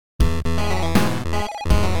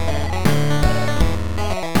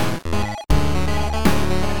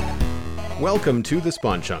Welcome to the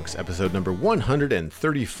Spawn Chunks, episode number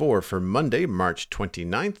 134 for Monday, March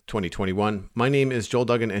 29th, 2021. My name is Joel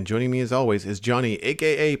Duggan, and joining me as always is Jonny,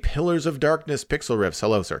 aka Pillars of Darkness Pixel Riffs.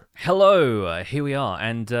 Hello, sir. Hello, here we are,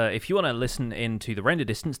 and if you want to listen into the Render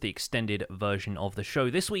Distance, the extended version of the show,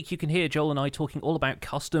 this week you can hear Joel and I talking all about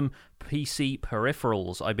custom PC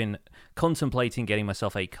peripherals. I've been contemplating getting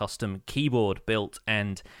myself a custom keyboard built,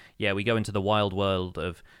 and yeah, we go into the wild world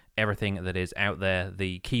of everything that is out there,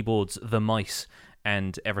 the keyboards, the mice,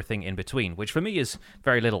 and everything in between, which for me is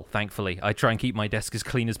very little, thankfully. I try and keep my desk as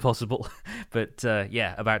clean as possible, but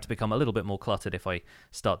yeah, about to become a little bit more cluttered if I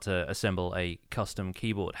start to assemble a custom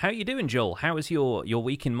keyboard. How you doing, Joel? How is your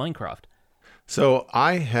week in Minecraft? So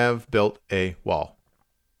I have built a wall.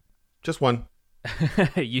 Just one.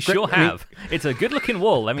 You sure have. It's a good-looking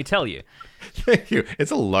wall, let me tell you. Thank you.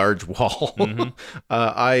 It's a large wall.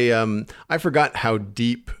 Mm-hmm. I forgot how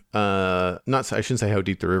deep. I shouldn't say how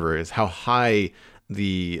deep the river is. How high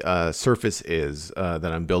the surface is that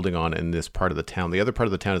I'm building on in this part of the town. The other part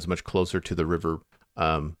of the town is much closer to the river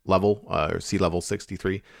level, or sea level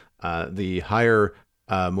 63. The higher,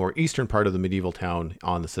 more eastern part of the medieval town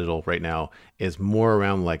on the Citadel right now is more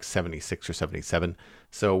around like 76 or 77.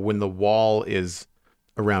 So when the wall is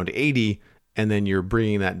around 80 and then you're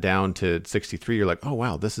bringing that down to 63, you're like, oh,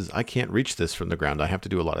 wow, I can't reach this from the ground. I have to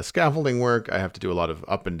do a lot of scaffolding work. I have to do a lot of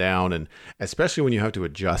up and down, and especially when you have to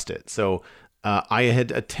adjust it. So I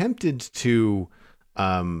had attempted to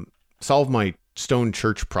solve my stone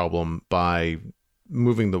church problem by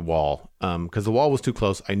moving the wall because the wall was too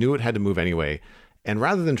close. I knew it had to move anyway. And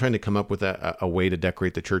rather than trying to come up with a way to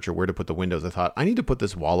decorate the church or where to put the windows, I thought I need to put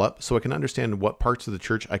this wall up so I can understand what parts of the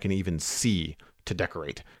church I can even see to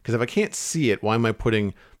decorate. Because if I can't see it, why am I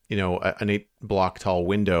putting, an 8-block tall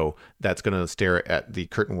window that's going to stare at the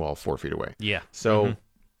curtain wall 4 feet away? Yeah. So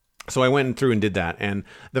I went through and did that. And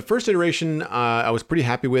the first iteration, I was pretty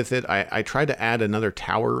happy with it. I tried to add another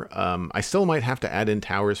tower. I still might have to add in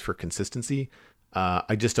towers for consistency.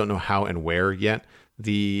 I just don't know how and where yet.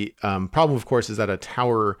 The problem, of course, is that a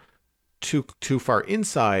tower too far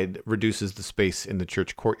inside reduces the space in the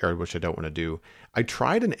church courtyard, which I don't want to do. I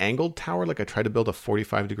tried an angled tower, like I tried to build a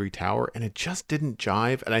 45-degree tower, and it just didn't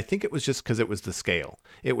jive. And I think it was just because it was the scale.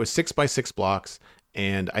 It was 6 by 6 blocks,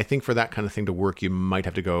 and I think for that kind of thing to work, you might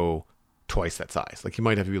have to go twice that size. Like you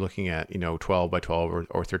might have to be looking at 12 by 12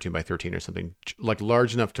 or 13 by 13 or something like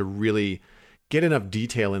large enough to really get enough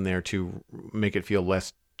detail in there to make it feel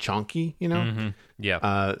less chonky, Mm-hmm. Yeah.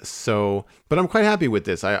 But I'm quite happy with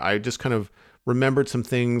this. I just kind of remembered some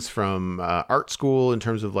things from art school in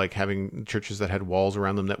terms of like having churches that had walls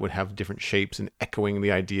around them that would have different shapes and echoing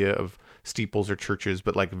the idea of steeples or churches,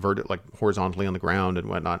 but like horizontally on the ground and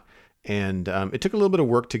whatnot. And it took a little bit of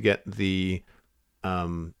work to get the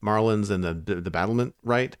Marlins and the battlement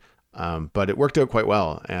right. But it worked out quite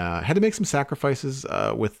well. I had to make some sacrifices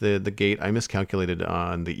with the gate. I miscalculated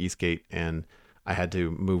on the east gate, and I had to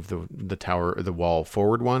move the tower or the wall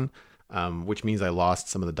forward one, which means I lost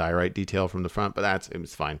some of the diorite detail from the front, but it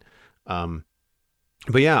was fine.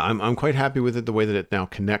 But yeah, I'm quite happy with it, the way that it now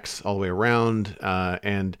connects all the way around.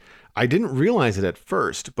 And I didn't realize it at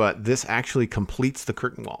first, but this actually completes the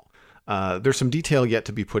curtain wall. There's some detail yet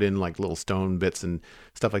to be put in, like little stone bits and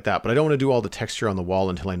stuff like that. But I don't want to do all the texture on the wall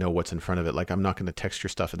until I know what's in front of it. Like I'm not going to texture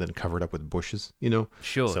stuff and then cover it up with bushes,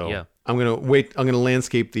 Sure, So yeah. I'm going to wait. I'm going to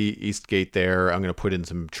landscape the east gate there. I'm going to put in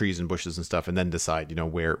some trees and bushes and stuff and then decide,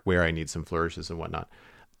 where I need some flourishes and whatnot.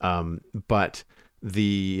 But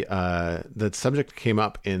the subject came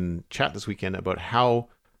up in chat this weekend about how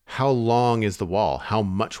long is the wall? How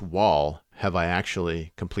much wall have I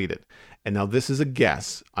actually completed? And now this is a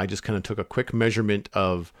guess. I just kind of took a quick measurement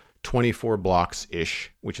of 24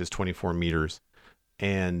 blocks-ish, which is 24 meters,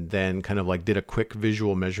 and then kind of like did a quick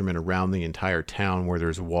visual measurement around the entire town where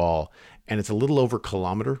there's a wall, and it's a little over a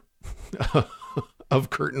kilometer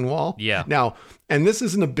of curtain wall. Yeah. Now, and this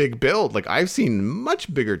isn't a big build. Like I've seen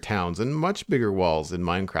much bigger towns and much bigger walls in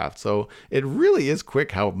Minecraft. So it really is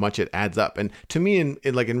quick how much it adds up. And to me, in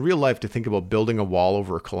real life, to think about building a wall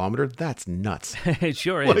over a kilometer, that's nuts. It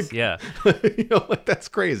sure is. Yeah. That's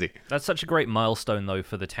crazy. That's such a great milestone, though,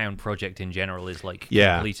 for the town project in general, is like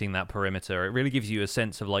completing that perimeter. It really gives you a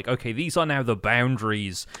sense of like, okay, these are now the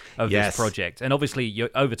boundaries of this project. And obviously,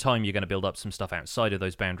 over time, you're going to build up some stuff outside of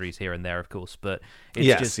those boundaries here and there, of course. But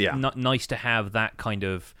it's nice to have that kind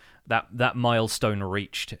of that milestone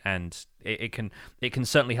reached, and it can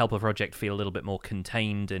certainly help a project feel a little bit more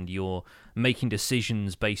contained, and you're making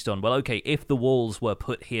decisions based on, well, okay, if the walls were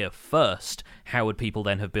put here first, how would people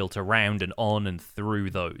then have built around and on and through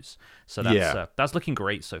those? So that's looking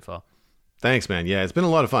great so far. Thanks, man. Yeah, it's been a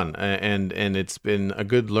lot of fun, and it's been a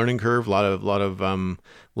good learning curve. A lot of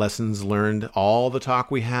lessons learned. All the talk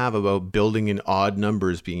we have about building in odd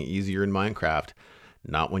numbers being easier in Minecraft,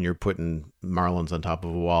 not when you're putting marlins on top of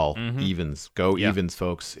a wall. Evens, go evens,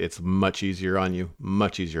 folks. It's much easier on you.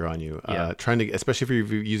 Much easier on you. Trying to, especially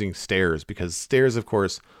if you're using stairs, because stairs, of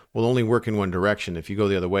course, will only work in one direction. If you go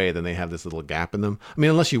the other way, then they have this little gap in them. I mean,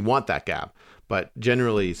 unless you want that gap. But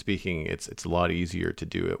generally speaking, it's a lot easier to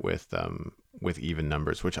do it with even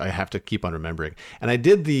numbers, which I have to keep on remembering. And I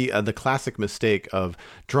did the classic mistake of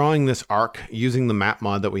drawing this arc using the map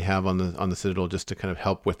mod that we have on the Citadel just to kind of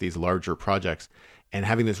help with these larger projects, and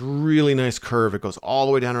having this really nice curve. It goes all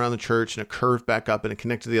the way down around the church and it curved back up and it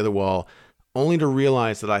connected to the other wall, only to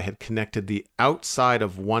realize that I had connected the outside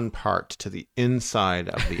of one part to the inside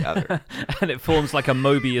of the other. And it forms like a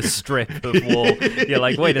Mobius strip of wall. You're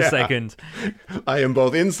like, wait a second. I am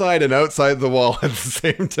both inside and outside the wall at the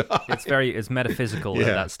same time. It's metaphysical at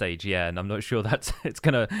that stage, and I'm not sure it's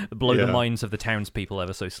going to blow the minds of the townspeople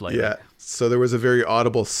ever so slightly. Yeah, so there was a very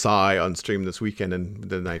audible sigh on stream this weekend, and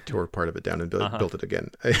then I tore part of it down and built it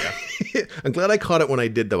again. I'm glad I caught it when I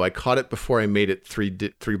did, though. I caught it before I made it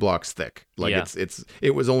three blocks thick. Like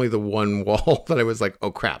it was only the one wall that I was like, oh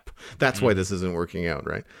crap, that's why this isn't working out,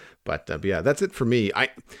 right? But yeah, that's it for me.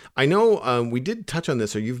 I know we did touch on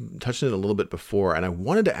this, or you've touched on it a little bit before, and I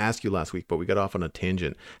wanted to ask you last week, but we got off on a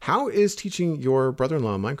tangent. How is teaching your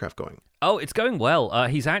brother-in-law Minecraft going? Oh, it's going well.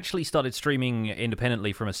 He's actually started streaming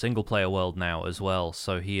independently from a single-player world now as well,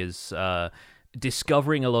 so he is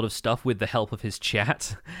discovering a lot of stuff with the help of his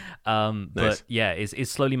chat. Nice. But yeah, is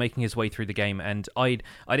slowly making his way through the game. And I'd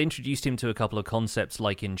introduced him to a couple of concepts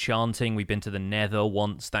like enchanting. We've been to the Nether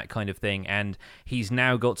once, that kind of thing. And he's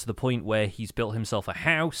now got to the point where he's built himself a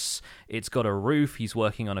house. It's got a roof. He's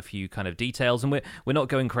working on a few kind of details. And we're not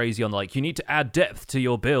going crazy on like, you need to add depth to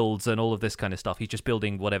your builds and all of this kind of stuff. He's just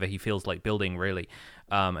building whatever he feels like building, really.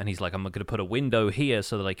 And he's like, I'm going to put a window here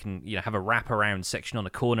so that I can, have a wraparound section on a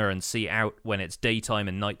corner and see out when it's daytime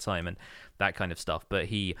and nighttime and that kind of stuff. But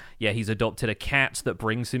he's adopted a cat that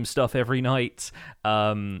brings him stuff every night.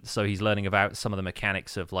 So he's learning about some of the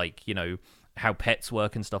mechanics of like, how pets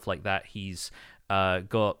work and stuff like that. He's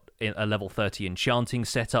got a level 30 enchanting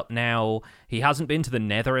setup now. He hasn't been to the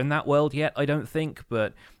Nether in that world yet, I don't think,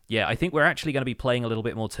 but yeah, I think we're actually going to be playing a little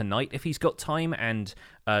bit more tonight if he's got time, and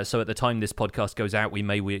so at the time this podcast goes out, we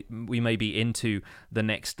may be into the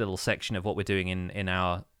next little section of what we're doing in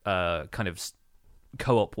our kind of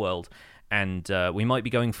co-op world, and we might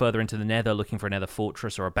be going further into the Nether looking for another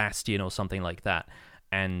fortress or a bastion or something like that,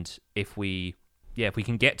 and if we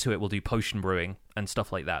can get to it, we'll do potion brewing and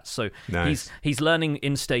stuff like that. So nice. He's learning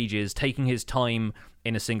in stages, taking his time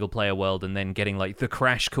in a single-player world, and then getting like the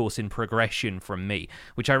crash course in progression from me,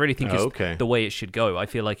 which I really think is the way it should go. I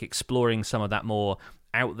feel like exploring some of that more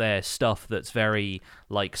out there stuff that's very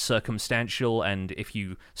like circumstantial, and if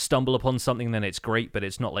you stumble upon something, then it's great, but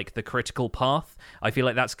it's not like the critical path. I feel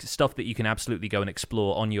like that's stuff that you can absolutely go and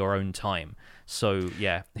explore on your own time. So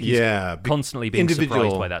he's constantly being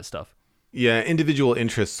surprised by that stuff. Yeah, individual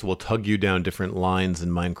interests will tug you down different lines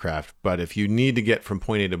in Minecraft, but if you need to get from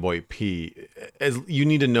point A to point P, you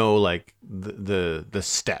need to know like the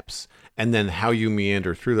steps, and then how you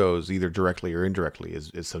meander through those, either directly or indirectly,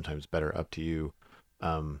 is sometimes better up to you.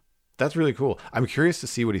 That's really cool. I'm curious to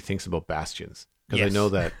see what he thinks about bastions, because I know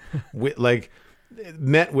that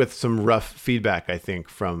met with some rough feedback, I think,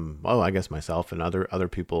 from I guess myself and other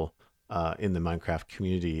people in the Minecraft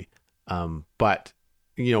community, but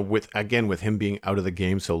with him being out of the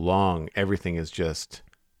game so long, everything is just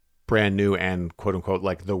brand new and quote unquote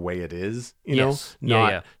like the way it is,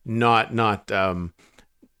 not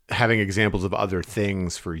having examples of other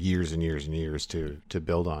things for years and years and years to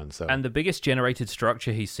build on. So, and the biggest generated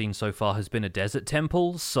structure he's seen so far has been a desert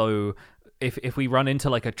temple. So if we run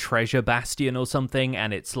into like a treasure bastion or something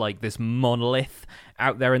and it's like this monolith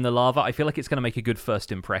out there in the lava, I feel like it's going to make a good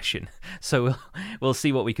first impression. So we'll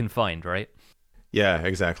see what we can find, right? Yeah,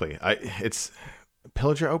 exactly. It's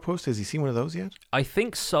Pillager Outpost. Has he seen one of those yet? I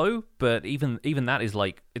think so, but even that is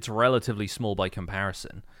like, it's relatively small by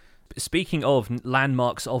comparison. Speaking of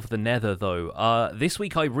landmarks of the Nether, though, this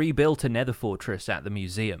week I rebuilt a Nether fortress at the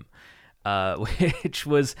museum, which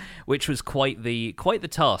was quite the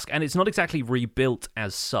task. And it's not exactly rebuilt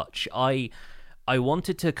as such. I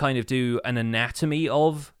wanted to kind of do an anatomy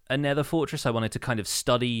of a Nether fortress. I wanted to kind of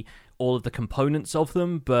study all of the components of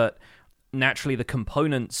them, but naturally the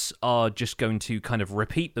components are just going to kind of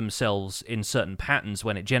repeat themselves in certain patterns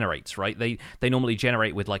when it generates, right? They normally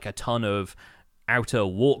generate with like a ton of outer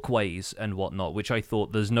walkways and whatnot, which I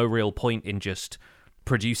thought there's no real point in just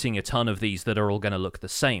producing a ton of these that are all going to look the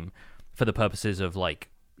same. for the purposes of like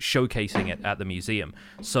showcasing it at the museum.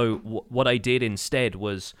 So what I did instead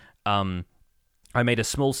was I made a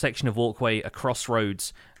small section of walkway, a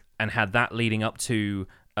crossroads, and had that leading up to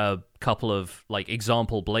a couple of like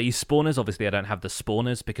example blaze spawners. Obviously, I don't have the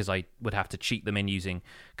spawners because I would have to cheat them in using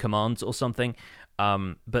commands or something.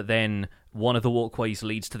 But then one of the walkways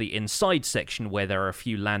leads to the inside section where there are a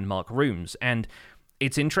few landmark rooms. And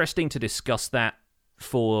it's interesting to discuss that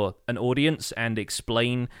for an audience and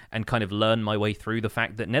explain and kind of learn my way through the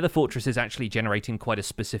fact that Nether Fortress is actually generating quite a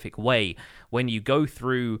specific way. When you go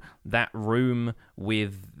through that room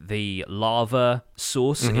with the lava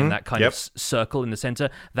source in that kind of circle in the center,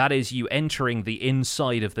 that is you entering the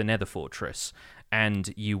inside of the Nether Fortress.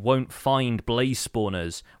 And you won't find blaze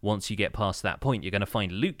spawners once you get past that point. You're going to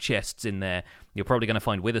find loot chests in there. You're probably going to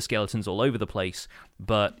find wither skeletons all over the place,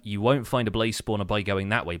 but you won't find a blaze spawner by going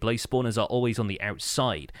that way. Blaze spawners are always on the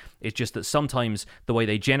outside. It's just that sometimes the way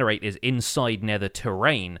they generate is inside nether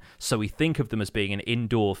terrain, so we think of them as being an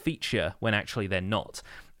indoor feature when actually they're not.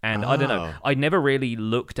 And I don't know. I never really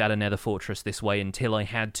looked at a nether fortress this way until I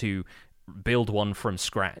had to build one from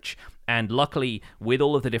scratch. And luckily, with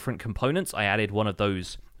all of the different components, I added one of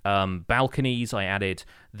those balconies. I added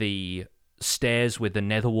the stairs with the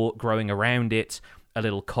nether wart growing around it, a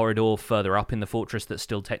little corridor further up in the fortress that's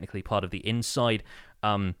still technically part of the inside.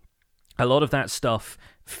 A lot of that stuff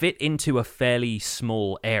fit into a fairly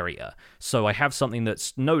small area. So I have something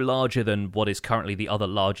that's no larger than what is currently the other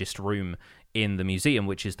largest room in the museum,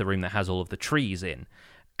 which is the room that has all of the trees in.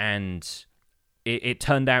 And it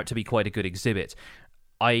turned out to be quite a good exhibit.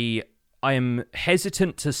 I am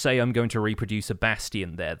hesitant to say I'm going to reproduce a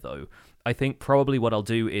bastion there, though. I think probably what I'll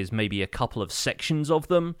do is maybe a couple of sections of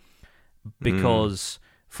them, because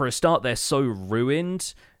for a start, they're so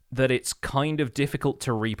ruined that it's kind of difficult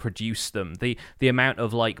to reproduce them. The amount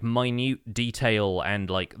of like minute detail and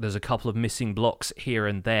like there's a couple of missing blocks here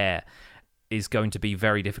and there is going to be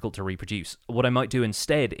very difficult to reproduce. What I might do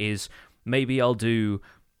instead is maybe I'll do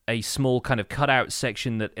a small kind of cutout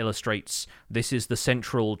section that illustrates this is the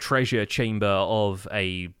central treasure chamber of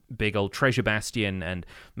a big old treasure bastion, and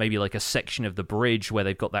maybe like a section of the bridge where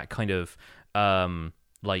they've got that kind of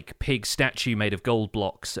like pig statue made of gold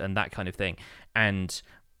blocks and that kind of thing. And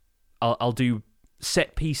I'll do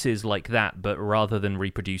set pieces like that, but rather than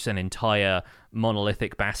reproduce an entire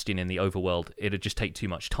monolithic bastion in the overworld, it'd just take too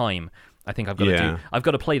much time. I think I've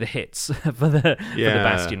got to play the hits for the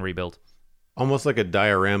bastion rebuild. Almost like a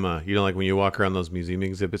diorama, like when you walk around those museum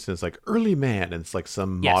exhibits and it's like early man, and it's like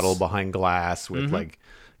some model behind glass with like,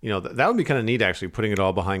 that would be kind of neat actually, putting it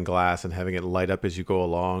all behind glass and having it light up as you go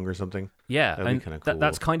along or something. Yeah, that'd be kind of cool.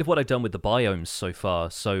 That's kind of what I've done with the biomes so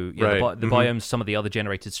far. So the biomes, some of the other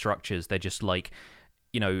generated structures, they're just like,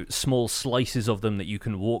 small slices of them that you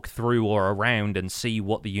can walk through or around and see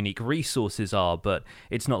what the unique resources are, but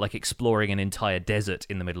it's not like exploring an entire desert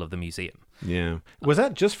in the middle of the museum. Yeah. Was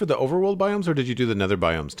that just for the overworld biomes, or did you do the nether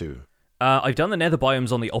biomes too? I've done the nether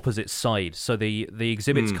biomes on the opposite side, so the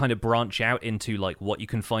exhibits kind of branch out into like what you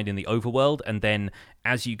can find in the overworld, and then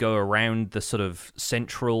as you go around the sort of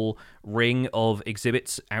central ring of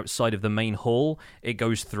exhibits outside of the main hall, it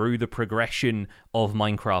goes through the progression of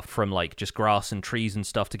Minecraft from like just grass and trees and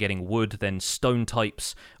stuff to getting wood, then stone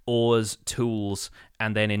types, ores, tools,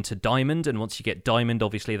 and then into diamond. And once you get diamond,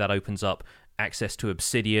 obviously that opens up access to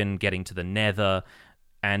obsidian, getting to the nether.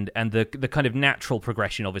 And the kind of natural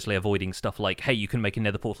progression, obviously avoiding stuff like, hey, you can make a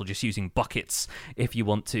nether portal just using buckets if you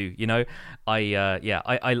want to,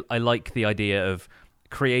 I like the idea of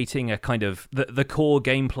creating a kind of... The core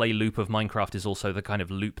gameplay loop of Minecraft is also the kind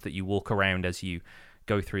of loop that you walk around as you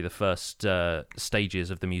go through the first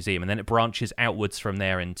stages of the museum, and then it branches outwards from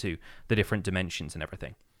there into the different dimensions and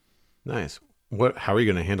everything. Nice. How are you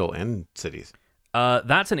going to handle end cities?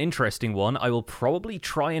 That's an interesting one. I will probably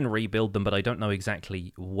try and rebuild them, but I don't know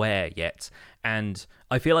exactly where yet. And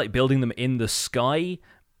I feel like building them in the sky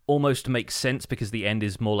almost makes sense because the end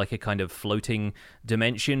is more like a kind of floating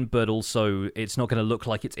dimension, but also it's not going to look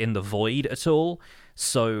like it's in the void at all.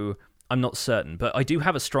 So I'm not certain, but I do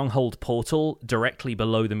have a stronghold portal directly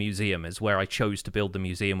below the museum, is where I chose to build the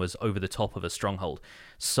museum, was over the top of a stronghold.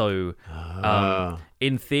 So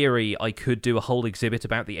in theory, I could do a whole exhibit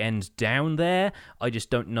about the end down there. I just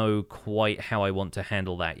don't know quite how I want to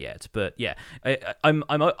handle that yet. But yeah, I'm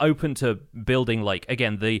open to building, like,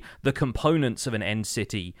 again, the components of an end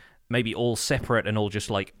city, maybe all separate and all just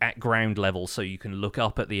like at ground level so you can look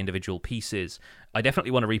up at the individual pieces. I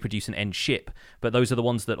definitely want to reproduce an end ship, but those are the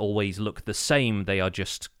ones that always look the same. They are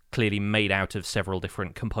just clearly made out of several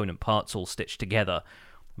different component parts all stitched together,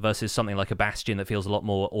 versus something like a bastion that feels a lot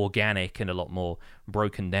more organic and a lot more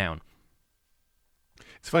broken down.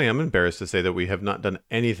 It's funny. I'm embarrassed to say that we have not done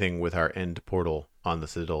anything with our end portal on the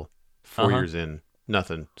Citadel. 4 years in,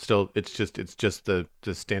 nothing. Still, it's just the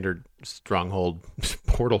standard stronghold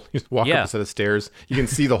portal. You just walk up a set of stairs. You can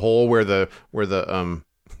see the hole where the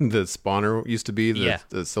the spawner used to be, the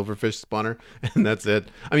silverfish spawner, and that's it.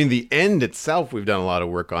 I mean, the end itself, we've done a lot of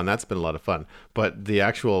work on. That's been a lot of fun. But the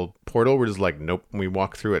actual portal, we're just like, nope. We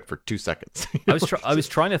walk through it for 2 seconds. I was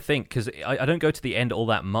trying to think, because I don't go to the end all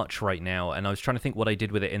that much right now, and I was trying to think what I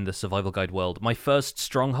did with it in the survival guide world. My first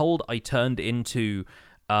stronghold, I turned into,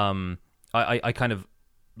 I kind of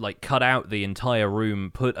like cut out the entire room,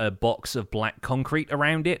 put a box of black concrete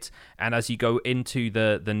around it, and as you go into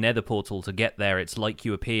the nether portal to get there, it's like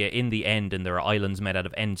you appear in the end, and there are islands made out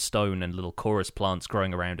of end stone and little chorus plants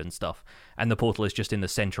growing around and stuff, and the portal is just in the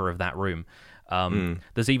center of that room.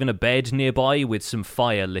 There's even a bed nearby with some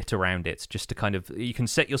fire lit around it, just to kind of, you can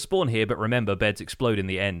set your spawn here, but remember, beds explode in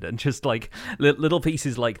the end, and just like little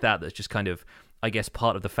pieces like that, that's just kind of, I guess,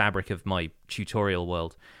 part of the fabric of my tutorial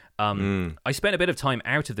world. I spent a bit of time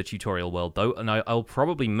out of the tutorial world, though, and I'll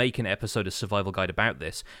probably make an episode of Survival Guide about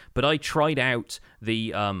this, but I tried out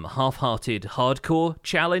the half-hearted hardcore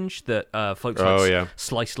challenge that folks like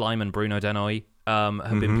Slice Slime and Bruno Danoy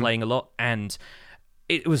have been playing a lot, and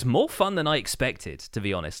it was more fun than I expected, to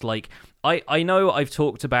be honest. Like, I know I've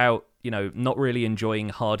talked about, not really enjoying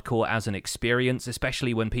hardcore as an experience,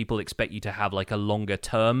 especially when people expect you to have like a longer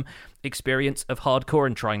term experience of hardcore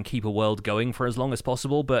and try and keep a world going for as long as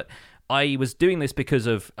possible. But I was doing this because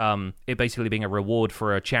of it basically being a reward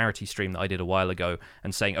for a charity stream that I did a while ago,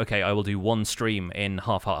 and saying, okay, I will do one stream in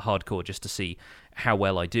half-heart hardcore just to see how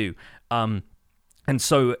well I do. And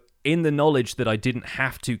so in the knowledge that I didn't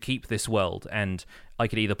have to keep this world, and I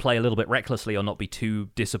could either play a little bit recklessly or not be too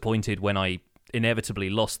disappointed when I inevitably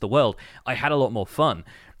lost the world, I had a lot more fun.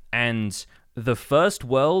 And the first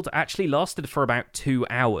world actually lasted for about 2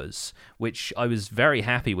 hours, which I was very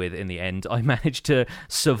happy with in the end. I managed to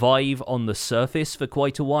survive on the surface for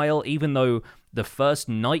quite a while, even though the first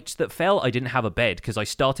night that fell, I didn't have a bed, because I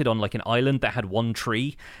started on like an island that had one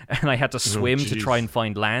tree, and I had to swim to try and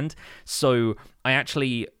find land. So I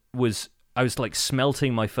was like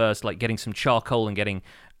smelting my first, like getting some charcoal and getting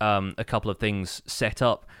a couple of things set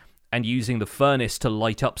up, and using the furnace to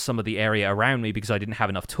light up some of the area around me because I didn't have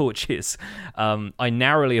enough torches. I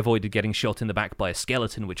narrowly avoided getting shot in the back by a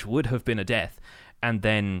skeleton, which would have been a death. And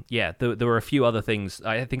then, there were a few other things.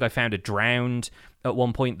 I think I found a drowned at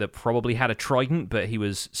one point that probably had a trident, but he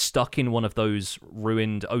was stuck in one of those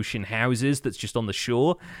ruined ocean houses that's just on the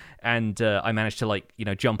shore. And I managed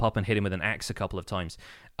to jump up and hit him with an axe a couple of times.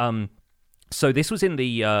 So this was in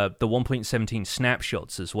the 1.17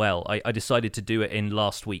 snapshots as well. I decided to do it in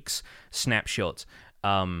last week's snapshot,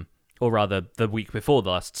 or rather the week before the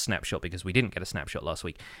last snapshot, because we didn't get a snapshot last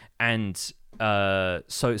week. And so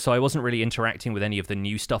I wasn't really interacting with any of the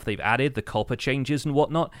new stuff they've added, the copper changes and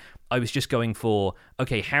whatnot. I was just going for,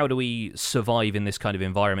 okay, how do we survive in this kind of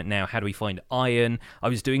environment now? How do we find iron? I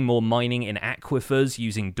was doing more mining in aquifers,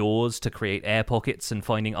 using doors to create air pockets and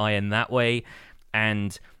finding iron that way.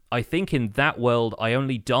 And I think in that world, I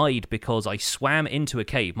only died because I swam into a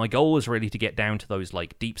cave. My goal was really to get down to those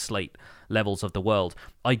like deep slate levels of the world.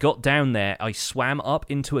 I got down there, I swam up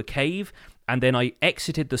into a cave, and then I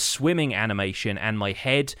exited the swimming animation, and my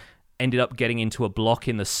head ended up getting into a block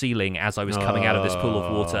in the ceiling as I was coming out of this pool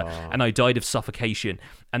of water, and I died of suffocation.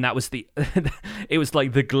 And that was it was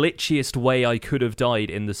like the glitchiest way I could have died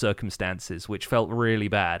in the circumstances, which felt really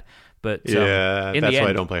bad. But in that's the end, why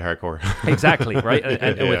I don't play hardcore. Exactly, right?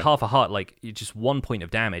 And with half a heart, like just 1 point of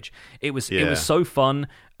damage. It was so fun.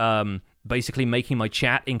 Basically making my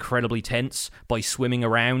chat incredibly tense by swimming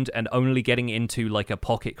around and only getting into like a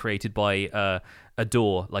pocket created by a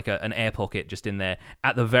door, like an air pocket just in there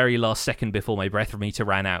at the very last second before my breath meter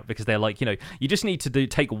ran out, because they're like, you just need to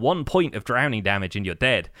take 1 point of drowning damage and you're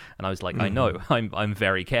dead. And I was like, I know, I'm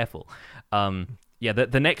very careful.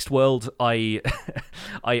 The next world, I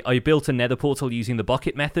built a nether portal using the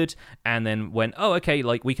bucket method, and then went, oh, okay,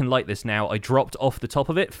 like we can light this now. I dropped off the top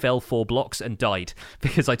of it, fell 4 blocks, and died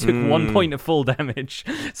because I took 1 point of full damage.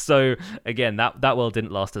 So again, that world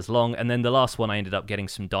didn't last as long. And then the last one, I ended up getting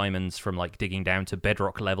some diamonds from like digging down to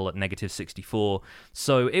bedrock level at -64.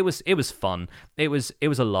 So it was fun. It was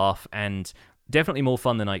a laugh, and definitely more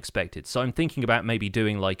fun than I expected. So I'm thinking about maybe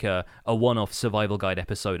doing like a one-off survival guide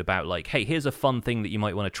episode about like, hey, here's a fun thing that you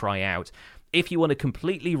might want to try out if you want to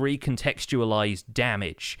completely recontextualize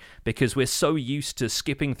damage, because we're so used to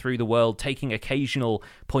skipping through the world, taking occasional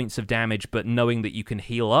points of damage, but knowing that you can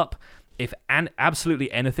heal up. If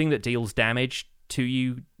absolutely anything that deals damage to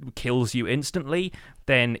you kills you instantly,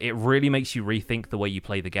 then it really makes you rethink the way you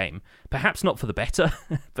play the game. Perhaps not for the better,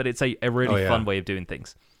 but it's a really fun way of doing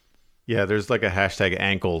things. Yeah, there's like a hashtag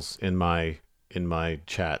ankles in my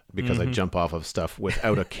chat because I jump off of stuff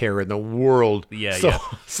without a care in the world.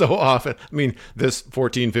 So often. I mean, this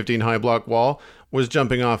 14-15 high block wall was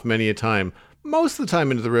jumping off many a time. Most of the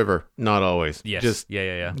time into the river, not always. Yes. Just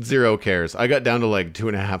zero cares. I got down to like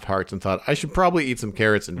 2.5 hearts and thought I should probably eat some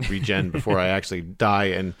carrots and regen before I actually die.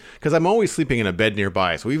 And because I'm always sleeping in a bed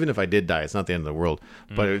nearby, so even if I did die, it's not the end of the world.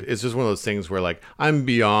 But it's just one of those things where like I'm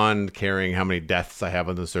beyond caring how many deaths I have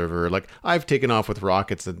on the server. Like I've taken off with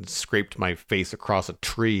rockets and scraped my face across a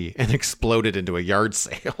tree and exploded into a yard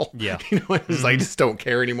sale. Yeah, I just don't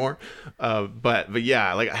care anymore. But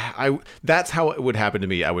yeah, like that's how it would happen to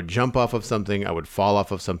me. I would jump off of something. I would fall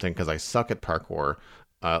off of something because I suck at parkour.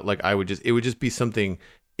 It would just be something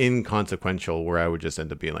inconsequential where I would just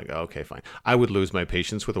end up being like, oh, okay, fine. I would lose my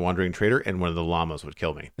patience with a wandering trader, and one of the llamas would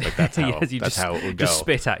kill me. Like that's how how it would go. Just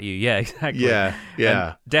spit at you. Yeah, exactly. Yeah.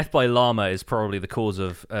 And death by llama is probably the cause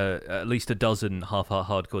of at least a dozen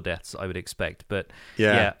hardcore deaths, I would expect. But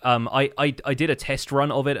I did a test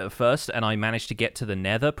run of it at first, and I managed to get to the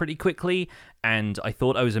Nether pretty quickly. And I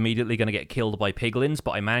thought I was immediately going to get killed by piglins,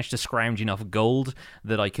 but I managed to scrounge enough gold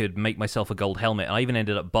that I could make myself a gold helmet. And I even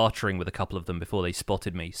ended up bartering with a couple of them before they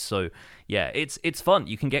spotted me. So yeah, it's fun.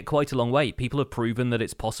 You can get quite a long way. People have proven that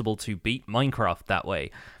it's possible to beat Minecraft that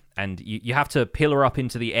way. And you have to pillar up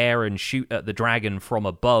into the air and shoot at the dragon from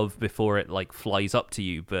above before it like flies up to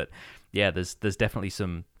you. But yeah, there's definitely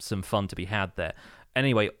some fun to be had there.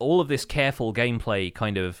 Anyway, all of this careful gameplay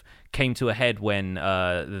kind of came to a head when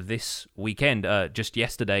this weekend, just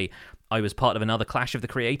yesterday, I was part of another Clash of the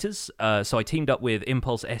Creators. So I teamed up with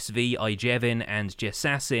Impulse SV, iJevin, and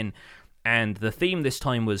Jessassin, and the theme this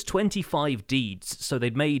time was 25 deeds. So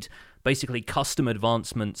they'd made basically custom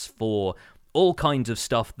advancements for all kinds of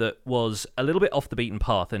stuff that was a little bit off the beaten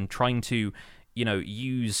path and trying to,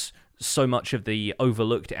 use so much of the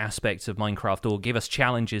overlooked aspects of Minecraft, or give us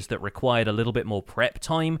challenges that required a little bit more prep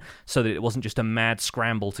time so that it wasn't just a mad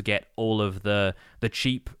scramble to get all of the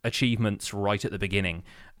cheap achievements right at the beginning.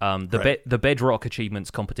 The Bedrock achievements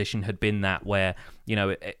competition had been that where,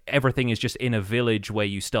 everything is just in a village where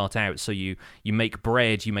you start out. So you make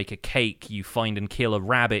bread, you make a cake, you find and kill a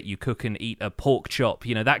rabbit, you cook and eat a pork chop,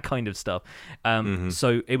 that kind of stuff.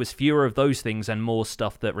 So it was fewer of those things and more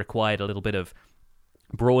stuff that required a little bit of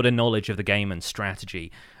broader knowledge of the game and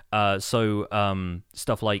strategy. Stuff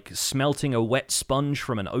like smelting a wet sponge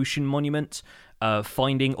from an ocean monument,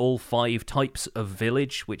 finding all 5 types of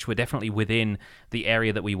village, which were definitely within the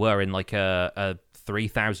area that we were in, like a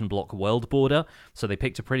 3,000 block world border. So they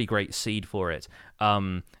picked a pretty great seed for it.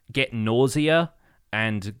 Get nausea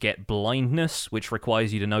and get blindness, which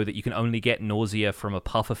requires you to know that you can only get nausea from a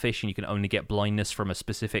pufferfish and you can only get blindness from a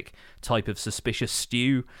specific type of suspicious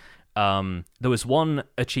stew. There was one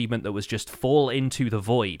achievement that was just fall into the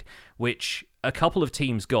void, which a couple of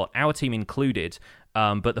teams got, our team included,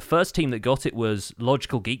 but the first team that got it was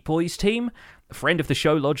Logical Geek Boy's team. A friend of the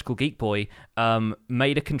show, Logical Geek Boy,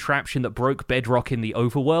 made a contraption that broke bedrock in the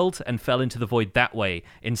overworld and fell into the void that way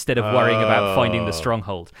instead of worrying about finding the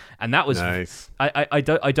stronghold. And that was nice. I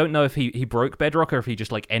don't know if he broke bedrock or if he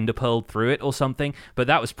just like ender pearled through it or something, but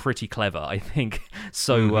that was pretty clever, I think.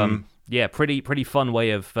 So yeah, pretty fun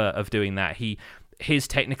way of doing that. His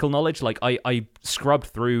technical knowledge, like I scrubbed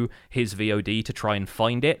through his VOD to try and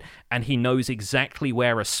find it, and he knows exactly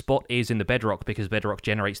where a spot is in the bedrock because bedrock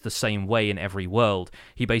generates the same way in every world.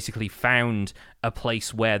 He basically found a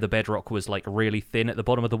place where the bedrock was like really thin at the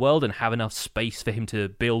bottom of the world and have enough space for him to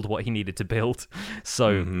build what he needed to build.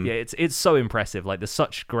 So yeah, it's so impressive. Like there's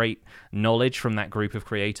such great knowledge from that group of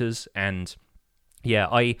creators, and yeah,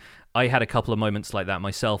 I had a couple of moments like that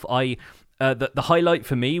myself. The highlight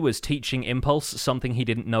for me was teaching Impulse something he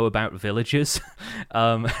didn't know about villagers.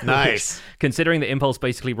 Nice. Considering that Impulse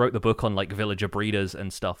basically wrote the book on like villager breeders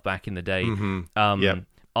and stuff back in the day. Yep.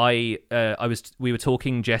 We were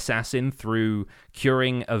talking Jessassin through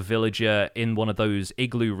curing a villager in one of those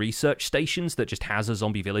igloo research stations that just has a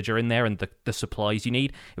zombie villager in there and the supplies you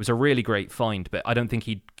need. It was a really great find, but I don't think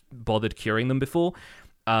he'd bothered curing them before.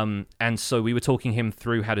 And so we were talking him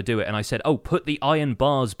through how to do it, and I said, put the iron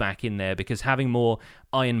bars back in there, because having more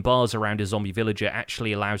iron bars around a zombie villager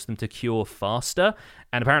actually allows them to cure faster.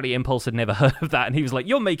 And apparently Impulse had never heard of that, and he was like,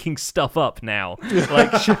 you're making stuff up now.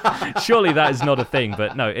 Like, surely that is not a thing.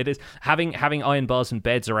 But no, it is. Having iron bars and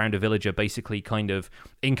beds around a villager basically kind of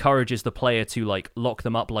encourages the player to like lock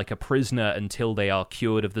them up like a prisoner until they are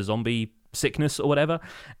cured of the zombie sickness or whatever.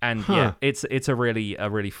 And yeah, it's a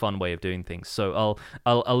really fun way of doing things. So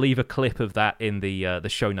I'll leave a clip of that in the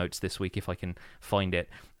show notes this week if I can find it.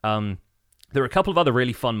 There are a couple of other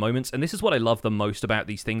really fun moments, and this is what I love the most about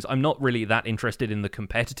these things. I'm not really that interested in the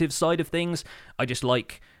competitive side of things. I just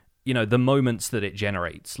like, the moments that it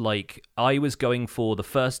generates. Like, I was going for the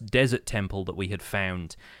first desert temple that we had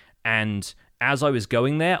found, and as I was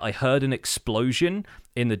going there, I heard an explosion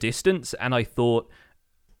in the distance, and I thought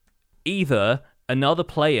either another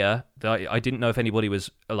player, I didn't know if anybody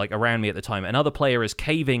was like around me at the time, another player is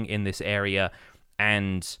caving in this area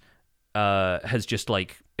and has just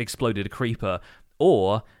like exploded a creeper,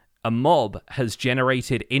 or a mob has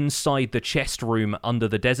generated inside the chest room under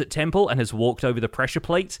the desert temple and has walked over the pressure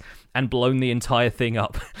plates and blown the entire thing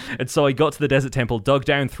up. And so I got to the desert temple, dug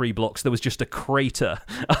down 3 blocks, there was just a crater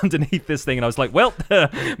underneath this thing, and I was like, well,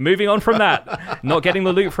 moving on from that. Not getting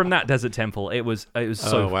the loot from that desert temple. It was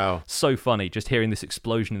so funny just hearing this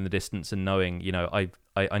explosion in the distance and knowing,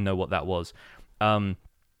 I know what that was.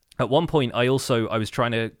 At one point, I was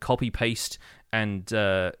trying to copy paste and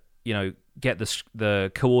get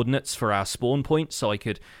the coordinates for our spawn point so I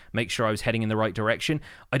could make sure I was heading in the right direction.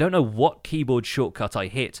 I don't know what keyboard shortcut I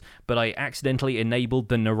hit, but I accidentally enabled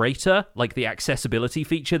the narrator, like the accessibility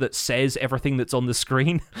feature that says everything that's on the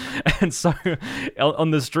screen. And so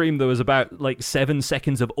on the stream, there was about like 7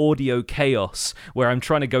 seconds of audio chaos where I'm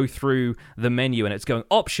trying to go through the menu and it's going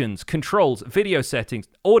options, controls, video settings,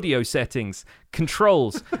 audio settings,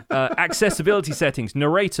 controls, accessibility settings,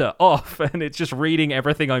 narrator off, and it's just reading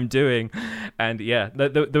everything I'm doing. And yeah,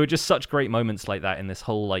 there were just such great moments like that in this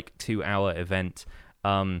whole like 2-hour event.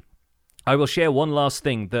 I will share one last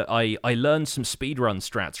thing that I learned some speedrun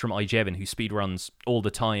strats from iJevin, who speedruns all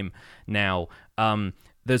the time now.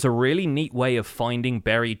 There's a really neat way of finding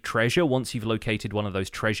buried treasure once you've located one of those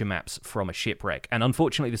treasure maps from a shipwreck. And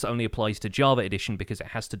unfortunately, this only applies to Java Edition because it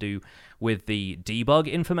has to do with the debug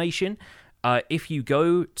information. If you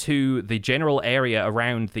go to the general area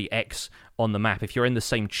around the X on the map, if you're in the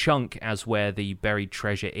same chunk as where the buried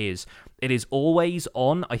treasure is, it is always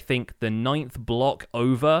on, I think, the 9th block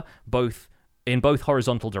over, in both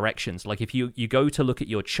horizontal directions. Like if you go to look at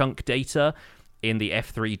your chunk data in the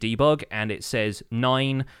F3 debug and it says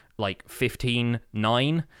 9, like 15,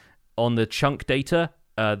 9 on the chunk data,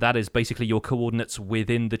 that is basically your coordinates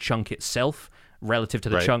within the chunk itself, relative to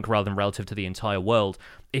the chunk rather than relative to the entire world.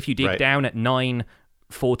 If you dig down at 9,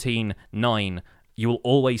 14, 9, you will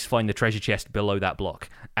always find the treasure chest below that block,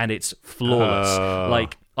 and it's flawless.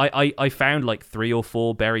 Like I found like 3 or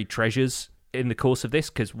 4 buried treasures in the course of this,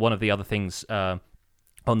 because one of the other things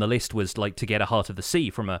on the list was like to get a Heart of the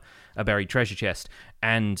Sea from a buried treasure chest,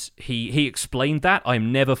 and he explained that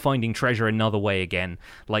I'm never finding treasure another way again.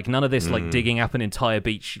 Like none of this like digging up an entire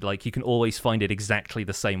beach, like you can always find it exactly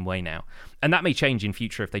the same way now. And that may change in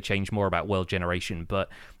future if they change more about world generation, but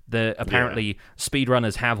apparently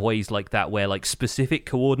speedrunners have ways like that where like specific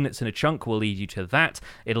coordinates in a chunk will lead you to that.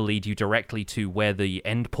 It'll lead you directly to where the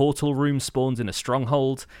end portal room spawns in a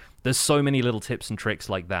stronghold. There's so many little tips and tricks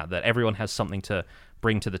like that everyone has something to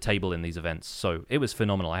bring to the table in these events. So it was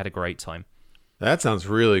phenomenal. I had a great time. That sounds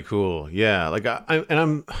really cool. Yeah, like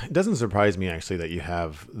it doesn't surprise me actually that you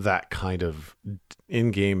have that kind of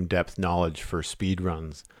in-game depth knowledge for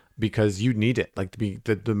speedruns, because you need it. Like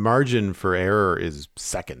the margin for error is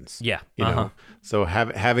seconds. Yeah, you know. So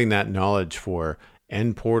having that knowledge for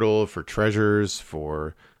end portal, for treasures,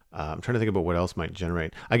 for I'm trying to think about what else might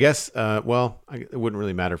generate. I guess, it wouldn't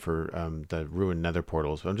really matter for the ruined nether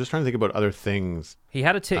portals. But I'm just trying to think about other things. He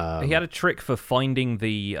had a trick for finding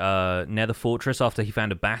the nether fortress after he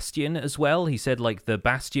found a bastion as well. He said like the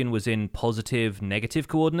bastion was in positive, negative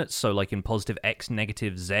coordinates, so like in positive X,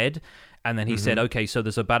 negative Z. And then he said, okay, so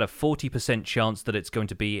there's about a 40% chance that it's going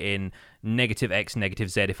to be in negative X,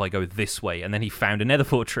 negative Z if I go this way. And then he found a nether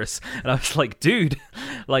fortress. And I was like, dude,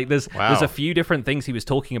 like there's a few different things he was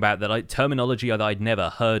talking about terminology that I'd never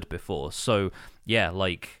heard before. So yeah,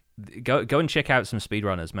 like go and check out some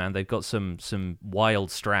speedrunners, man. They've got some wild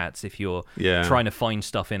strats if you're trying to find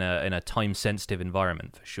stuff in a time sensitive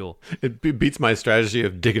environment, for sure. It beats my strategy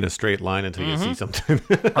of digging a straight line until you see something.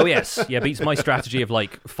 Oh yes, yeah, beats my strategy of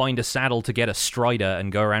like find a saddle to get a strider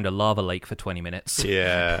and go around a lava lake for 20 minutes.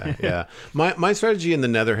 Yeah. My strategy in the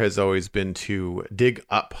Nether has always been to dig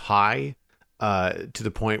up high to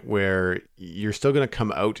the point where you're still going to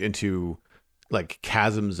come out into like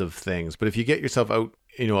chasms of things, but if you get yourself out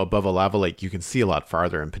above a lava lake, you can see a lot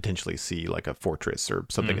farther and potentially see like a fortress or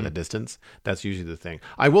something in the distance. That's usually the thing.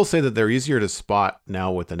 I will say that they're easier to spot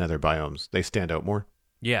now with the nether biomes. They stand out more.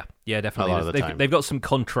 Yeah, definitely. A lot of the time. They've got some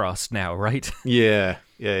contrast now, right? Yeah.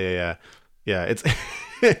 It's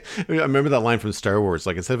I remember that line from Star Wars.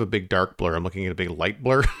 Like, instead of a big dark blur, I'm looking at a big light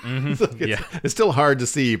blur. It's still hard to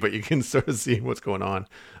see, but you can sort of see what's going on.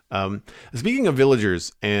 Speaking of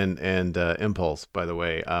villagers and Impulse, by the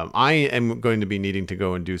way, I am going to be needing to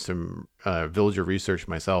go and do some villager research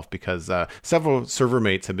myself, because several server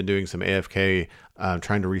mates have been doing some AFK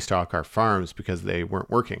trying to restock our farms because they weren't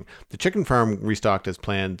working. The chicken farm restocked as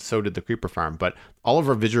planned, so did the creeper farm, but all of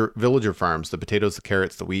our villager farms, the potatoes, the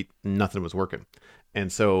carrots, the wheat, nothing was working.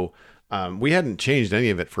 And so we hadn't changed any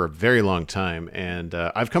of it for a very long time, and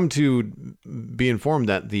I've come to be informed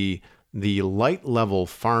that the light level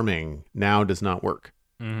farming now does not work.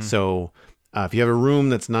 So if you have a room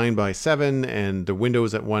that's 9x7 and the window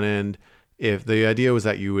is at one end, if the idea was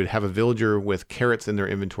that you would have a villager with carrots in their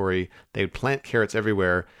inventory, they would plant carrots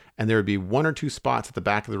everywhere, and there would be one or two spots at the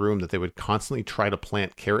back of the room that they would constantly try to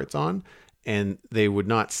plant carrots on, and they would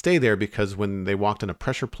not stay there because when they walked on a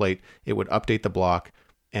pressure plate, it would update the block,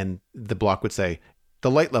 and the block would say, the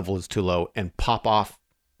light level is too low, and pop off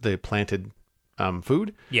the planted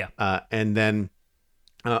food. Yeah. And then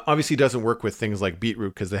obviously it doesn't work with things like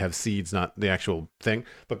beetroot because they have seeds, not the actual thing.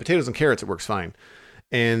 But potatoes and carrots, it works fine.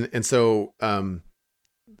 And so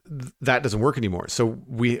that doesn't work anymore. So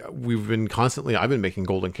we've been I've been making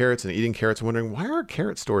golden carrots and eating carrots and wondering, why are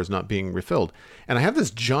carrot stores not being refilled? And I have this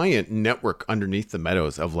giant network underneath the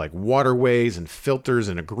meadows of like waterways and filters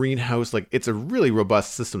and a greenhouse. Like, it's a really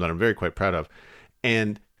robust system that I'm very quite proud of.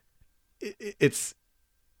 And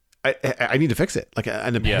I need to fix it. Like,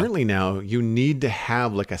 and apparently now you need to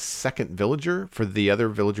have like a second villager for the other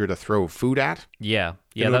villager to throw food at. Yeah.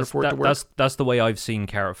 That's the way I've seen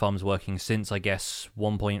carrot farms working since, I guess,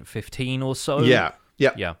 1.15 or so. Yeah.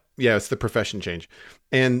 It's the profession change.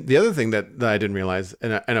 And the other thing that I didn't realize,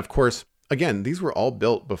 and of course, again, these were all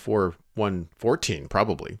built before 1.14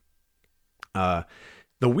 probably.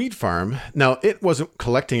 The wheat farm, now it wasn't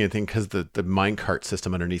collecting anything because the minecart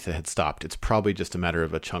system underneath it had stopped. It's probably just a matter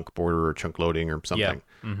of a chunk border or chunk loading or something.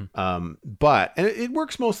 Yeah. Mm-hmm. But it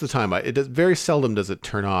works most of the time. It does, very seldom does it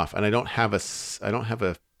turn off, and I don't have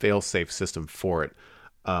a fail-safe system for it.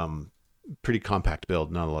 Pretty compact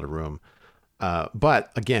build, not a lot of room.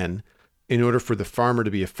 But again, in order for the farmer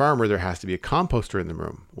to be a farmer, there has to be a composter in the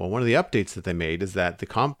room. Well, one of the updates that they made is that the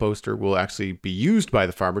composter will actually be used by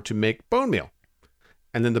the farmer to make bone meal.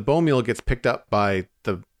 And then the bone meal gets picked up by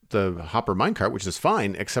the hopper minecart, which is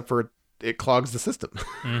fine, except for it clogs the system.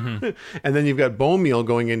 Mm-hmm. And then you've got bone meal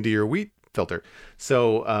going into your wheat filter.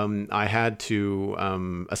 So I had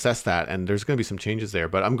to assess that, and there's going to be some changes there.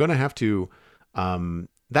 But I'm going to have to...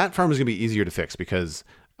 that farm is going to be easier to fix because,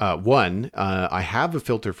 I have a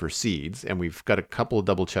filter for seeds, and we've got a couple of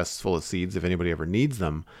double chests full of seeds if anybody ever needs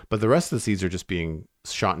them. But the rest of the seeds are just being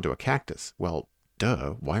shot into a cactus. Well,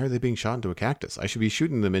 duh, why are they being shot into a cactus? I should be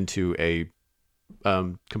shooting them into a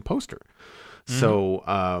composter. Mm-hmm. So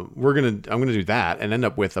I'm gonna do that and end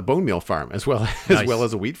up with a bone meal farm as well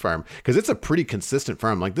as a wheat farm, because it's a pretty consistent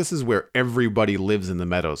farm. Like, this is where everybody lives in the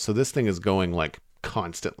meadows, so this thing is going like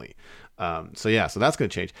constantly. So that's gonna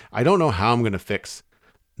change. I don't know how I'm gonna fix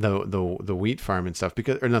the wheat farm and stuff,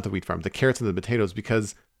 because, or not the wheat farm, the carrots and the potatoes,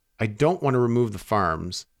 because I don't want to remove the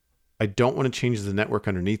farms. I don't want to change the network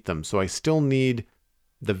underneath them. So I still need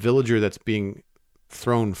the villager that's being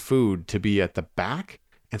thrown food to be at the back.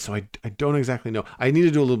 And so I don't exactly know. I need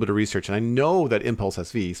to do a little bit of research. And I know that Impulse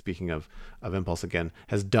SV, speaking of Impulse again,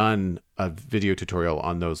 has done a video tutorial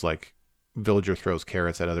on those, like, villager throws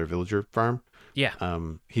carrots at other villager farm. Yeah.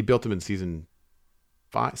 He built them in season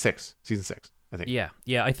 6, I think. Yeah.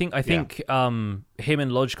 I think him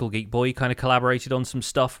and Logical Geek Boy kind of collaborated on some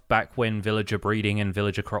stuff back when villager breeding and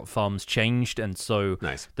villager crop farms changed, and so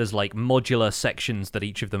nice. There's like modular sections that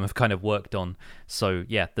each of them have kind of worked on. So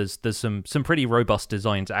yeah, there's some pretty robust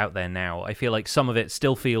designs out there now. I feel like some of it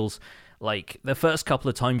still feels like the first couple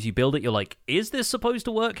of times you build it, you're like, is this supposed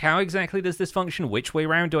to work? How exactly does this function? Which way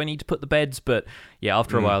around do I need to put the beds? But yeah,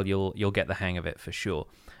 after a while, you'll get the hang of it for sure.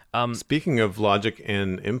 Speaking of Logic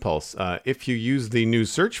and Impulse, if you use the new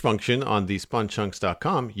search function on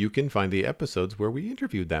thespawnchunks.com, you can find the episodes where we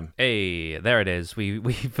interviewed them. Hey, there it is.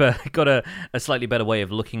 We've got a slightly better way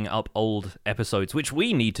of looking up old episodes, which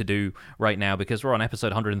we need to do right now because we're on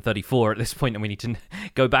episode 134 at this point, and we need to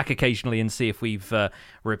go back occasionally and see if we've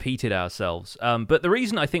repeated ourselves. But the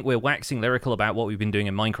reason I think we're waxing lyrical about what we've been doing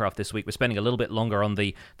in Minecraft this week, we're spending a little bit longer on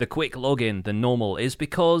the quick login than normal, is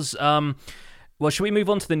because... well, should we move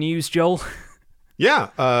on to the news, Joel?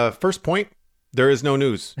 Yeah. First point, there is no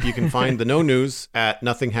news. You can find the no news at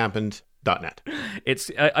nothinghappened.net.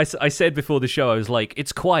 I said before the show, I was like,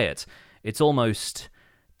 it's quiet. It's almost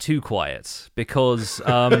too quiet because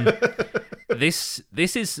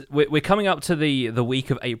this is we're coming up to the week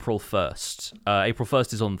of April 1st. April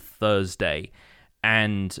 1st is on Thursday.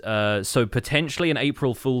 And so potentially an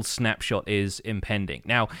April Fool's snapshot is impending.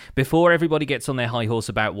 Now, before everybody gets on their high horse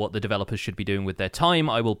about what the developers should be doing with their time,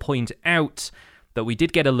 I will point out that we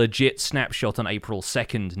did get a legit snapshot on April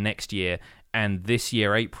 2nd next year, and this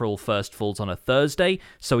year April 1st falls on a Thursday,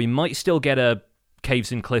 so we might still get a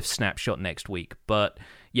Caves and Cliffs snapshot next week. But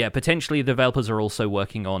yeah, potentially the developers are also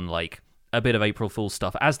working on like a bit of April Fool's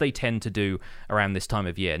stuff, as they tend to do around this time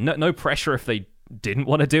of year. No pressure if they didn't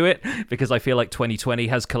want to do it, because I feel like 2020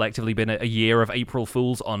 has collectively been a year of April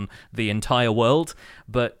Fools on the entire world.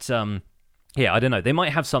 But yeah, I don't know. They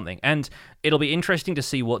might have something, and it'll be interesting to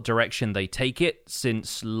see what direction they take it,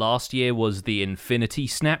 since last year was the Infinity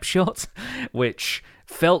Snapshot, which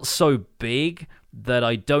felt so big that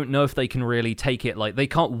I don't know if they can really take it. Like, they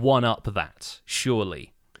can't one-up that,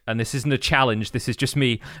 surely. And this isn't a challenge, this is just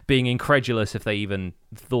me being incredulous if they even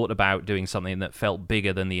thought about doing something that felt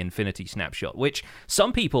bigger than the Infinity Snapshot, which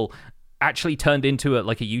some people actually turned into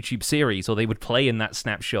like a YouTube series, or they would play in that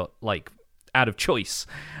snapshot like out of choice.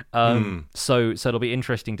 So it'll be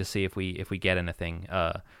interesting to see if we get anything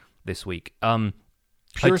this week.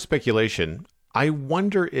 Pure speculation. I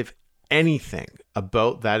wonder if anything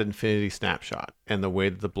about that Infinity Snapshot and the way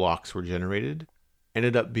that the blocks were generated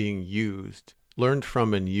ended up being learned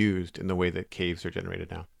from and used in the way that caves are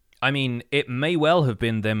generated now. I mean, it may well have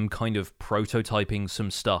been them kind of prototyping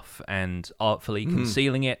some stuff and artfully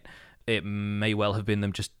concealing it. It may well have been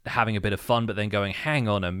them just having a bit of fun, but then going, hang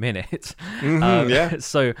on a minute. Yeah.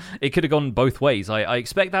 So it could have gone both ways. I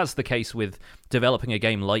expect that's the case with developing a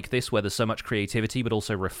game like this, where there's so much creativity, but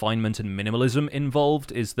also refinement and minimalism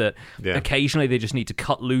involved, is that occasionally they just need to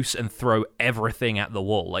cut loose and throw everything at the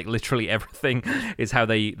wall. Like, literally everything is how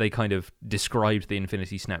they kind of described the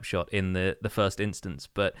Infinity Snapshot in the first instance.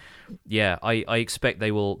 But yeah, I expect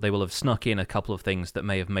they will have snuck in a couple of things that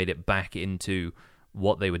may have made it back into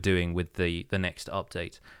what they were doing with the next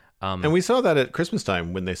update. And we saw that at Christmas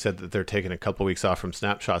time when they said that they're taking a couple of weeks off from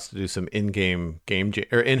snapshots to do some in-game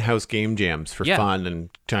or in-house game jams for fun and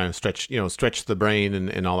trying to stretch the brain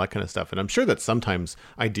and all that kind of stuff. And I'm sure that sometimes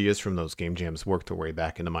ideas from those game jams work their way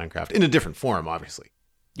back into Minecraft in a different form, obviously.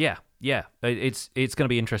 Yeah. It's going to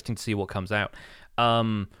be interesting to see what comes out.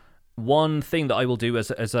 One thing that I will do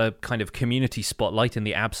as a kind of community spotlight in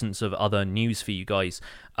the absence of other news for you guys,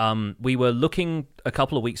 we were looking a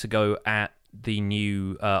couple of weeks ago at the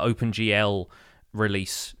new OpenGL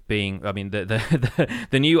release being, I mean, the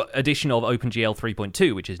new edition of OpenGL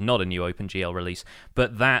 3.2, which is not a new OpenGL release,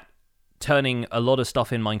 but that turning a lot of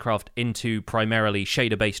stuff in Minecraft into primarily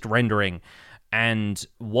shader-based rendering, and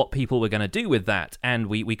what people were going to do with that. And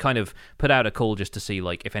we kind of put out a call just to see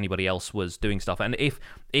like if anybody else was doing stuff. And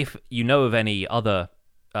if you know of any other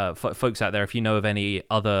folks out there, if you know of any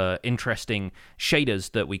other interesting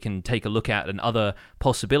shaders that we can take a look at and other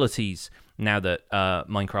possibilities now that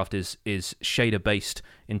Minecraft is shader based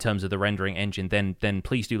in terms of the rendering engine, then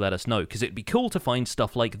please do let us know, because it'd be cool to find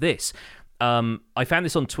stuff like this. I found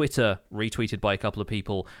this on Twitter, retweeted by a couple of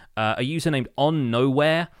people. A user named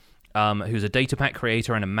OnNowhere, who's a datapack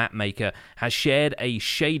creator and a map maker, has shared a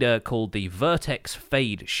shader called the Vertex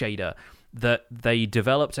Fade shader that they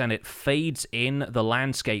developed, and it fades in the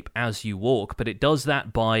landscape as you walk, but it does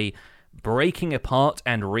that by breaking apart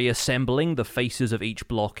and reassembling the faces of each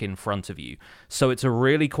block in front of you. So it's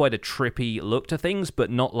really quite a trippy look to things, but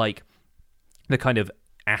not like the kind of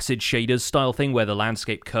acid shaders style thing where the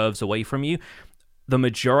landscape curves away from you. The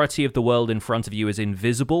majority of the world in front of you is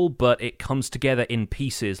invisible, but it comes together in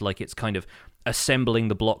pieces, like it's kind of assembling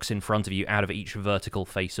the blocks in front of you out of each vertical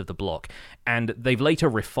face of the block. And they've later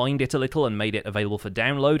refined it a little and made it available for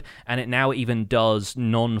download, and it now even does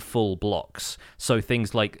non-full blocks. So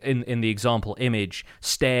things like, in the example image,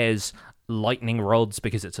 stairs, lightning rods,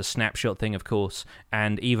 because it's a snapshot thing, of course,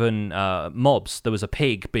 and even mobs. There was a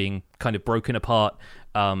pig being kind of broken apart,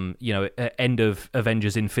 end of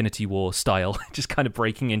Avengers Infinity War style, just kind of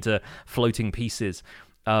breaking into floating pieces.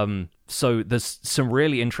 So there's some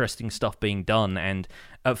really interesting stuff being done, and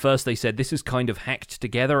at first they said this is kind of hacked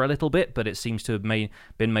together a little bit, but it seems to have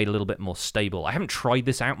been made a little bit more stable. I haven't tried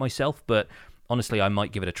this out myself, but honestly, I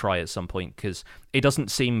might give it a try at some point, because it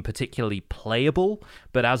doesn't seem particularly playable,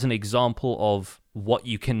 but as an example of what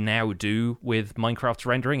you can now do with Minecraft's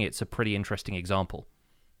rendering, it's a pretty interesting example.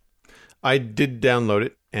 I did download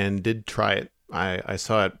it and did try it. I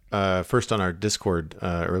saw it first on our Discord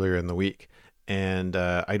earlier in the week, And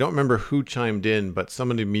I don't remember who chimed in, but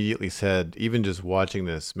someone immediately said, even just watching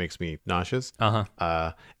this makes me nauseous.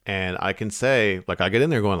 And I can say, like, I get in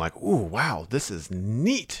there going like, ooh, wow, this is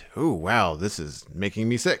neat. Ooh, wow, this is making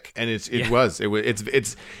me sick. And it's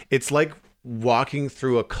like walking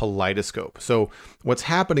through a kaleidoscope. So what's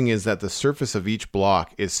happening is that the surface of each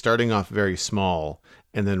block is starting off very small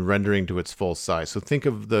and then rendering to its full size. So think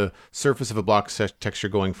of the surface of a block texture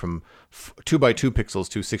going from 2 by 2 pixels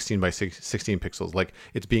to 16 by 16 pixels, like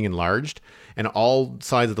it's being enlarged, and all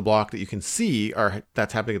sides of the block that you can see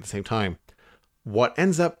that's happening at the same time. What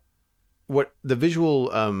the visual,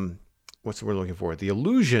 what's the word I'm looking for? The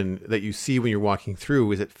illusion that you see when you're walking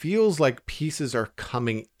through is it feels like pieces are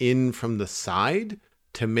coming in from the side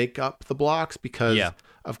to make up the blocks because,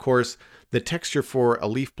 of course, the texture for a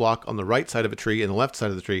leaf block on the right side of a tree and the left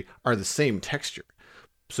side of the tree are the same texture.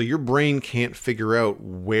 So your brain can't figure out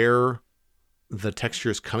where the texture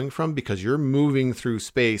is coming from because you're moving through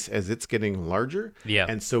space as it's getting larger. Yeah.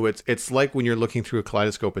 And so it's like when you're looking through a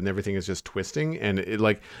kaleidoscope and everything is just twisting, and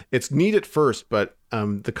it's neat at first, but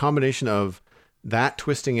the combination of that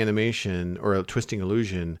twisting animation or a twisting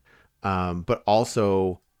illusion, but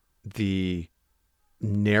also the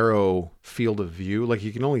narrow field of view, like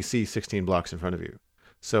you can only see 16 blocks in front of you.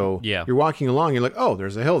 So you're walking along, you're like, oh,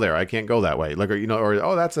 there's a hill there, I can't go that way. Like, or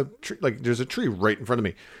oh, that's a tree, like there's a tree right in front of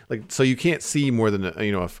me. Like, so you can't see more than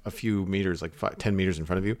a few meters, like 10 meters in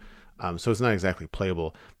front of you. So it's not exactly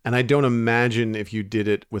playable. And I don't imagine if you did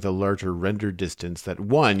it with a larger render distance that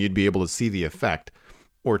one, you'd be able to see the effect,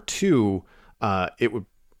 or two, it would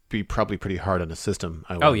be probably pretty hard on a system,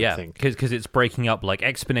 I would think. Because it's breaking up like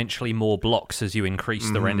exponentially more blocks as you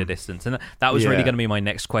increase the render distance. And that was really going to be my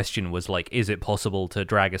next question, was like, is it possible to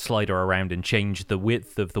drag a slider around and change the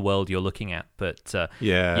width of the world you're looking at? But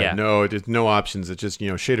no, there's no options. It's just,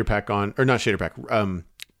 shader pack on, or not shader pack,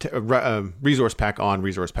 resource pack on,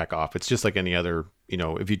 resource pack off. It's just like any other,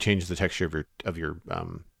 if you change the texture of your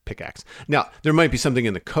pickaxe. Now, there might be something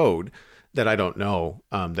in the code that I don't know,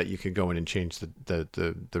 that you could go in and change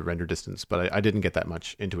the render distance, but I didn't get that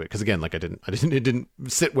much into it because, again, like it didn't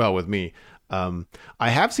sit well with me. I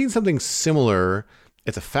have seen something similar.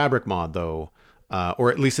 It's a fabric mod though, or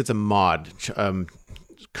at least it's a mod.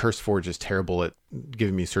 CurseForge is terrible at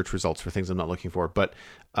giving me search results for things I'm not looking for, but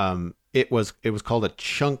it was called a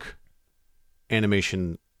chunk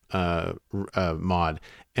animation mod,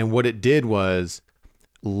 and what it did was,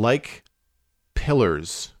 like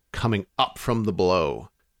pillars coming up from the below,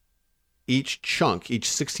 each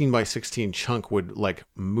 16 by 16 chunk would like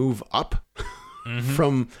move up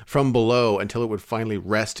from below until it would finally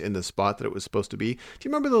rest in the spot that it was supposed to be. Do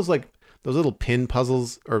you remember those little pin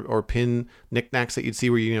puzzles or pin knickknacks that you'd see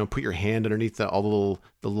where you put your hand underneath all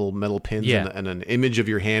the little metal pins, and an image of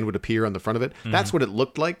your hand would appear on the front of it? That's what it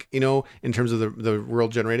looked like, in terms of the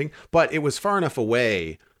world generating, but it was far enough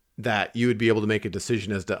away that you would be able to make a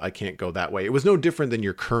decision as to, I can't go that way. It was no different than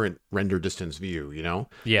your current render distance view,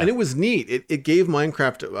 And it was neat. It gave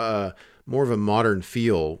Minecraft more of a modern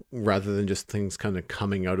feel rather than just things kind of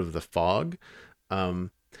coming out of the fog.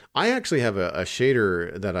 I actually have a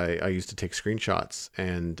shader that I use to take screenshots,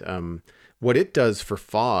 and what it does for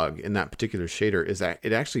fog in that particular shader is that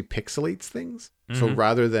it actually pixelates things. So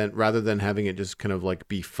rather than having it just kind of like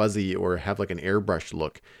be fuzzy or have like an airbrush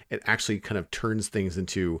look, it actually kind of turns things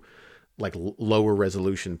into like lower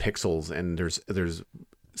resolution pixels, and there's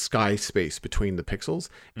sky space between the pixels,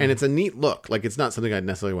 and it's a neat look. Like, it's not something I'd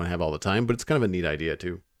necessarily want to have all the time, but it's kind of a neat idea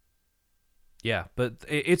too. Yeah, but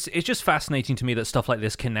it's just fascinating to me that stuff like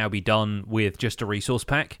this can now be done with just a resource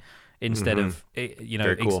pack, instead of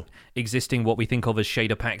cool. Existing what we think of as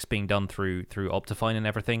shader packs being done through Optifine and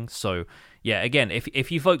everything. So yeah, again,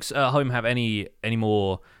 if you folks at home have any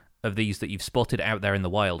more of these that you've spotted out there in the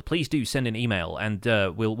wild, please do send an email, and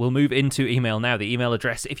we'll move into email now. The email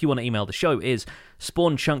address, if you want to email the show, is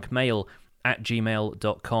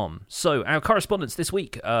spawnchunkmail@gmail.com. So our correspondence this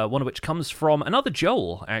week, one of which comes from another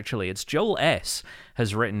Joel, actually. It's Joel S.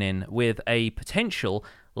 has written in with a potential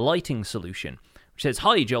lighting solution, which says,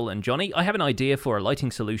 "Hi, Joel and Jonny. I have an idea for a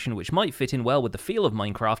lighting solution which might fit in well with the feel of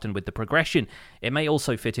Minecraft and with the progression. It may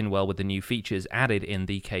also fit in well with the new features added in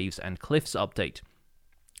the Caves and Cliffs update.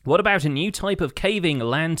 What about a new type of caving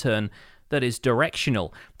lantern that is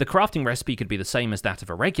directional? The crafting recipe could be the same as that of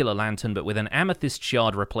a regular lantern, but with an amethyst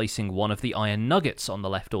shard replacing one of the iron nuggets on the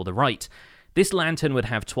left or the right. This lantern would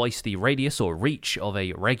have twice the radius or reach of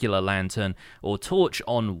a regular lantern or torch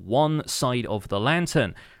on one side of the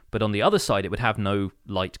lantern, but on the other side it would have no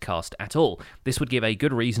light cast at all. This would give a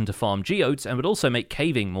good reason to farm geodes and would also make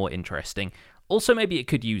caving more interesting. Also, maybe it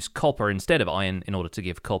could use copper instead of iron in order to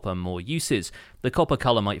give copper more uses. The copper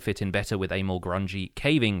color might fit in better with a more grungy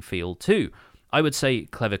caving feel too. I would say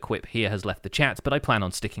Clever Quip here has left the chat, but I plan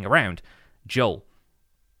on sticking around. Joel.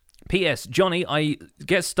 P.S. Jonny, I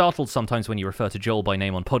get startled sometimes when you refer to Joel by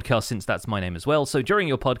name on podcasts, since that's my name as well. So during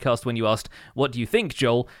your podcast, when you asked, "What do you think,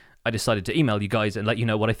 Joel?" I decided to email you guys and let you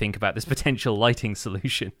know what I think about this potential lighting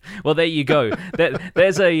solution. Well, there you go.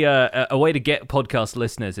 There's a way to get podcast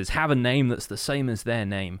listeners, is have a name that's the same as their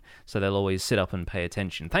name, so they'll always sit up and pay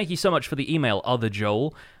attention. Thank you so much for the email, other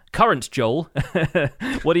Joel. Current Joel,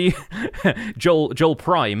 what do you, Joel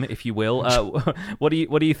Prime, if you will? What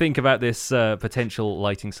do you think about this potential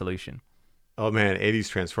lighting solution? Oh man, 80s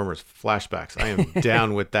Transformers flashbacks. I am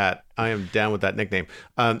down with that. I am down with that nickname.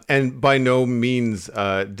 And by no means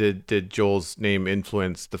did Joel's name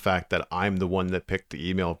influence the fact that I'm the one that picked the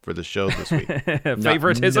email for the show this week.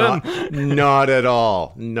 Favoritism? Not at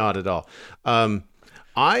all. Not at all.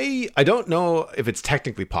 I don't know if it's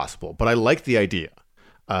technically possible, but I like the idea.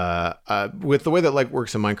 With the way that light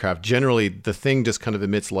works in Minecraft, generally the thing just kind of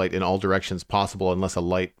emits light in all directions possible unless a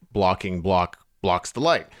light blocking block blocks the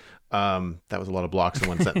light. That was a lot of blocks in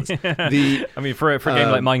one sentence. I mean, for a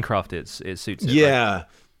game like Minecraft, it suits it. Yeah.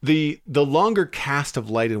 Right? The longer cast of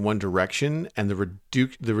light in one direction and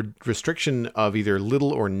the restriction of either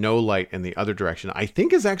little or no light in the other direction, I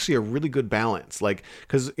think is actually a really good balance. Like,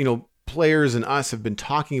 because, players and us have been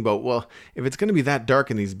talking about, well, if it's going to be that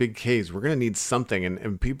dark in these big caves, we're going to need something.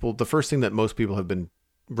 And people, the first thing that most people have been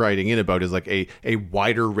writing in about is like a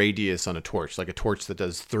wider radius on a torch, like a torch that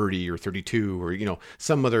does 30 or 32 or,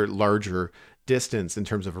 some other larger distance in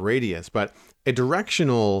terms of a radius. But a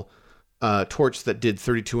directional torch that did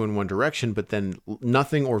 32 in one direction, but then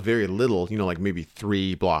nothing or very little, like maybe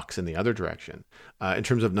 3 blocks in the other direction. In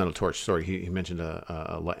terms of not a torch, sorry, he mentioned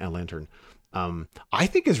a lantern. I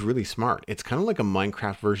think is really smart. It's kind of like a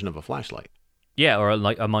Minecraft version of a flashlight. Yeah, or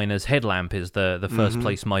like a miner's headlamp is the first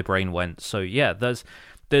place my brain went. So yeah,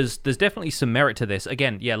 there's definitely some merit to this.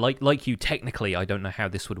 Again, yeah, like you, technically, I don't know how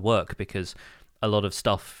this would work because a lot of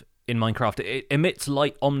stuff in Minecraft, it emits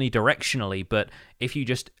light omnidirectionally, but if you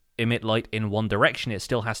just emit light in one direction, it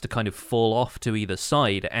still has to kind of fall off to either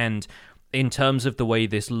side. And in terms of the way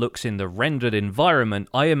this looks in the rendered environment,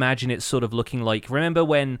 I imagine it's sort of looking like, remember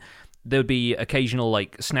when there would be occasional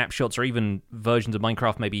like snapshots or even versions of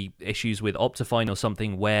Minecraft, maybe issues with Optifine or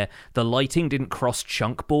something, where the lighting didn't cross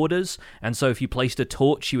chunk borders, and so if you placed a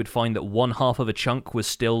torch, you would find that one half of a chunk was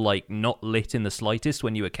still like not lit in the slightest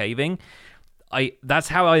when you were caving. That's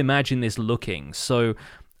how I imagine this looking. So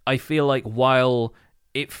I feel like while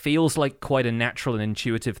it feels like quite a natural and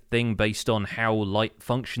intuitive thing based on how light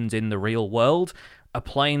functions in the real world,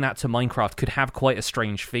 applying that to Minecraft could have quite a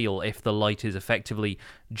strange feel if the light is effectively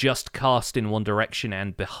just cast in one direction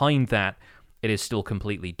and behind that it is still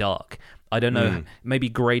completely dark. I don't know, maybe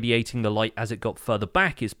gradiating the light as it got further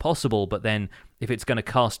back is possible, but then if it's going to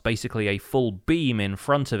cast basically a full beam in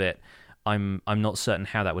front of it, I'm not certain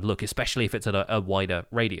how that would look, especially if it's at a wider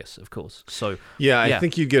radius, of course. So yeah, I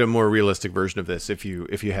think you'd get a more realistic version of this if you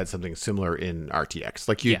had something similar in RTX.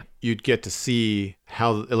 Like you'd get to see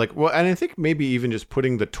how, like, well, and I think maybe even just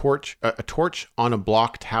putting the torch, a torch on a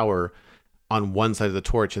block tower on one side of the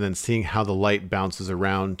torch and then seeing how the light bounces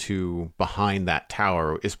around to behind that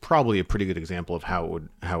tower is probably a pretty good example of how it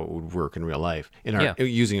would work in real life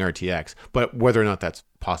using RTX. But whether or not that's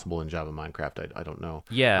possible in Java Minecraft, I don't know.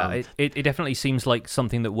 Yeah, it definitely seems like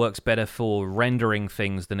something that works better for rendering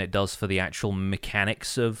things than it does for the actual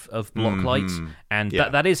mechanics of block lights. And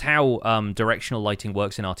that is how directional lighting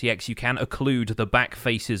works in RTX. You can occlude the back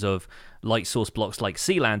faces of light source blocks like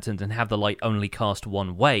sea lanterns and have the light only cast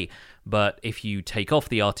one way. But if you take off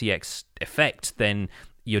the RTX effect, then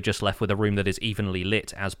you're just left with a room that is evenly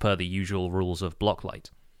lit as per the usual rules of block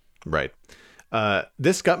light. Right.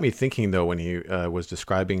 This got me thinking, though, when he was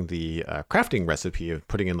describing the crafting recipe of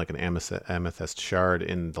putting in like an amethyst shard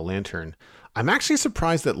in the lantern. I'm actually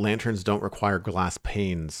surprised that lanterns don't require glass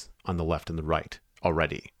panes on the left and the right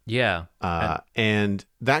already. Yeah. And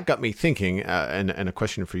that got me thinking, and a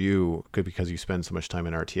question for you, because you spend so much time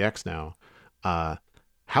in RTX now,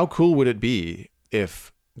 how cool would it be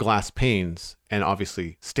if glass panes, and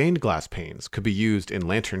obviously stained glass panes, could be used in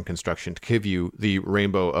lantern construction to give you the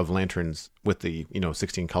rainbow of lanterns with the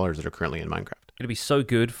 16 colors that are currently in Minecraft? It'd be so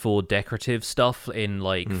good for decorative stuff in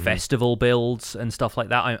like festival builds and stuff like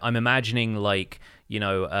that. I'm imagining like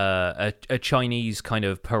a Chinese kind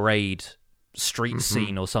of parade street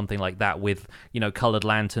scene or something like that with colored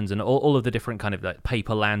lanterns and all of the different kind of like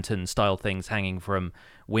paper lantern style things hanging from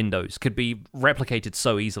windows could be replicated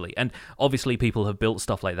so easily. And obviously people have built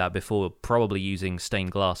stuff like that before, probably using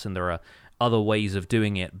stained glass, and there are other ways of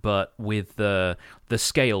doing it, but with the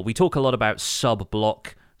scale. We talk a lot about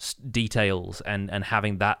sub-block details and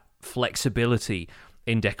having that flexibility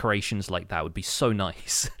in decorations like that would be so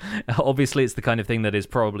nice. Obviously, it's the kind of thing that is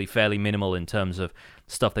probably fairly minimal in terms of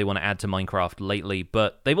stuff they want to add to Minecraft lately,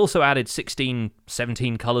 but they've also added 16,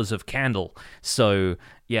 17 colors of candle. So,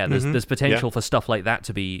 yeah, there's potential for stuff like that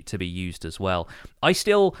to be used as well. I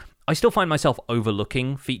still find myself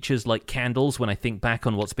overlooking features like candles when I think back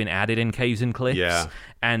on what's been added in Caves and Cliffs. Yeah.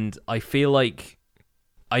 And I feel like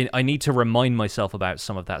I need to remind myself about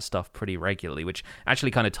some of that stuff pretty regularly, which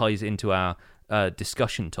actually kind of ties into our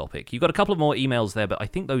discussion topic. You've got a couple of more emails there, but I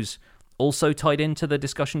think those also tied into the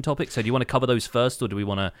discussion topic. So do you want to cover those first, or do we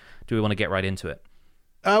want to get right into it?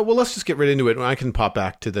 Well, let's just get right into it. I can pop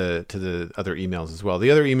back to the other emails as well. The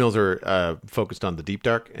other emails are focused on the Deep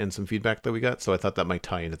Dark and some feedback that we got, so I thought that might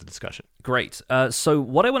tie into the discussion. Great. So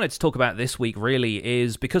what I wanted to talk about this week really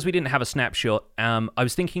is, because we didn't have a snapshot, I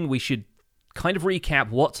was thinking we should kind of recap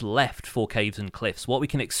what's left for Caves and Cliffs, what we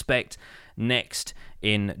can expect next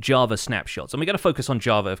in Java snapshots. And we're going to focus on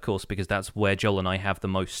Java, of course, because that's where Joel and I have the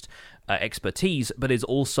most expertise, but is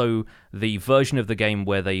also the version of the game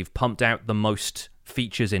where they've pumped out the most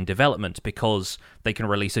features in development, because they can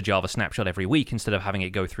release a Java snapshot every week instead of having it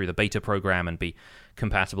go through the beta program and be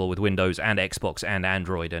compatible with Windows and Xbox and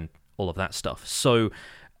Android and all of that stuff. So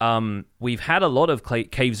we've had a lot of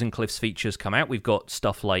Caves and Cliffs features come out. We've got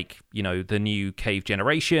stuff like, the new cave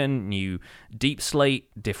generation, new deep slate,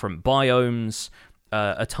 different biomes.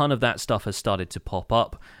 A ton of that stuff has started to pop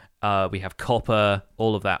up. We have copper,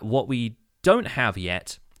 all of that. What we don't have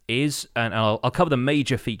yet is, and I'll cover the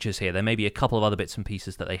major features here. There may be a couple of other bits and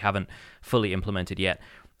pieces that they haven't fully implemented yet.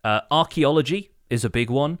 Archaeology is a big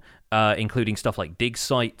one, including stuff like dig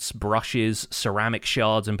sites, brushes, ceramic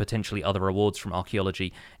shards, and potentially other rewards from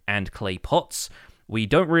archaeology and clay pots. We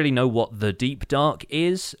don't really know what the Deep Dark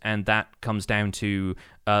is, and that comes down to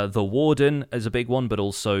the Warden as a big one, but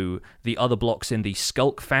also the other blocks in the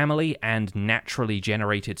Skulk family and naturally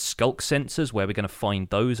generated Skulk sensors, where we're going to find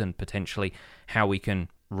those and potentially how we can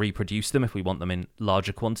reproduce them if we want them in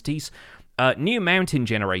larger quantities. New mountain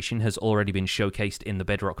generation has already been showcased in the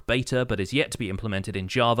Bedrock beta, but is yet to be implemented in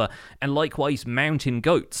Java, and likewise mountain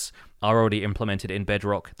goats are already implemented in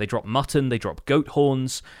Bedrock. They drop mutton, they drop goat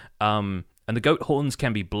horns, and the goat horns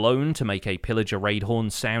can be blown to make a pillager raid horn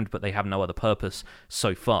sound, but they have no other purpose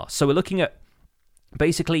so far. So we're looking at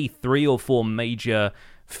basically 3 or 4 major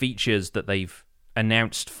features that they've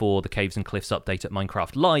announced for the Caves and Cliffs update at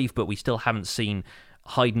Minecraft Live, but we still haven't seen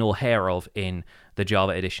hide nor hair of in the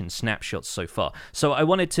Java Edition snapshots so far. So I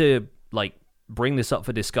wanted to bring this up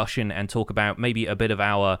for discussion and talk about maybe a bit of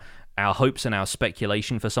our hopes and our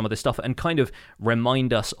speculation for some of this stuff, and kind of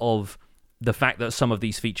remind us of the fact that some of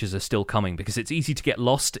these features are still coming, because it's easy to get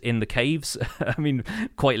lost in the caves. I mean,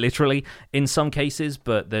 quite literally in some cases,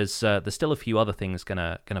 but there's still a few other things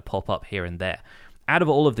gonna pop up here and there. Out of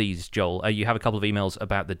all of these, Joel, you have a couple of emails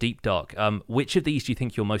about the Deep Dark. Which of these do you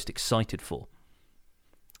think you're most excited for?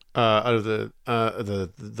 Out of the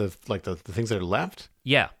things that are left?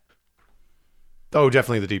 Yeah. Oh,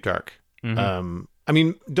 definitely the Deep Dark. Mm-hmm. I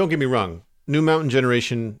mean, don't get me wrong. New mountain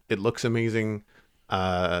generation, it looks amazing.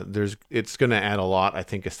 It's going to add a lot, I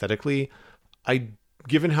think, aesthetically.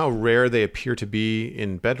 Given how rare they appear to be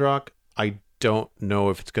in Bedrock, I don't know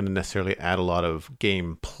if it's going to necessarily add a lot of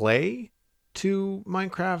gameplay to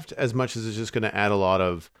Minecraft as much as it's just going to add a lot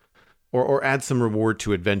of, or add some reward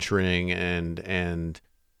to adventuring and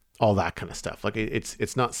all that kind of stuff. Like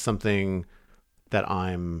it's not something that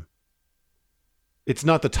it's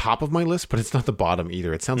not the top of my list, but it's not the bottom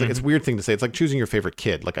either. It sounds like it's a weird thing to say. It's like choosing your favorite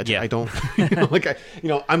kid. Like I don't,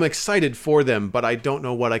 I'm excited for them, but I don't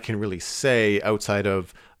know what I can really say outside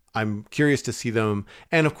of I'm curious to see them.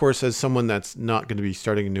 And of course, as someone that's not going to be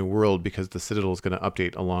starting a new world because the Citadel is going to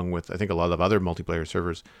update along with, I think, a lot of other multiplayer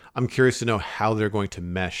servers, I'm curious to know how they're going to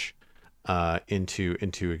mesh into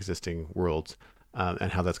existing worlds.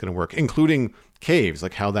 And how that's going to work, including caves,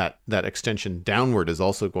 like how that extension downward is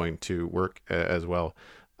also going to work as well.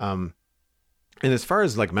 And as far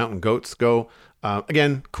as like mountain goats go,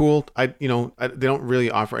 again, cool. They don't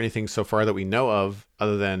really offer anything so far that we know of,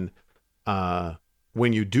 other than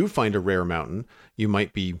when you do find a rare mountain, you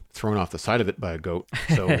might be thrown off the side of it by a goat.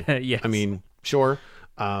 So, yes. I mean, sure.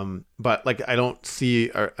 But I don't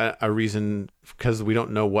see a reason, because we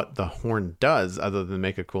don't know what the horn does other than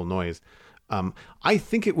make a cool noise. I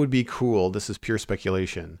think it would be cool, this is pure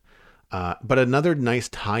speculation, but another nice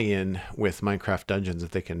tie-in with Minecraft Dungeons,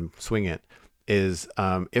 if they can swing it, is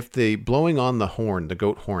if the blowing on the horn, the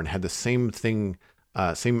goat horn, had the same thing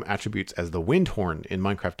same attributes as the wind horn in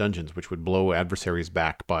Minecraft Dungeons, which would blow adversaries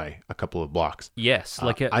back by a couple of blocks. Yes,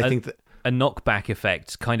 like I think that a knockback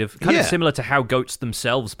effect, kind of similar to how goats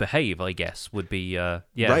themselves behave, I guess, would be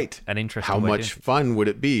right. An interesting. How much fun would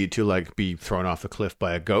it be to like be thrown off the cliff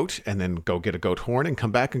by a goat and then go get a goat horn and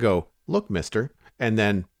come back and go, look, mister, and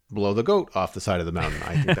then blow the goat off the side of the mountain?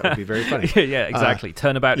 I think that would be very funny. Yeah, exactly.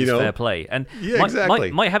 Turnabout is fair play, and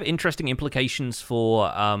exactly. might have interesting implications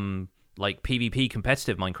for like PvP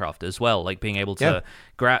competitive Minecraft as well, like being able to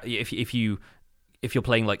grab if you're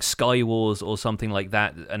playing like Sky Wars or something like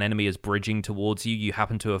that, an enemy is bridging towards you, you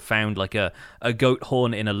happen to have found like a goat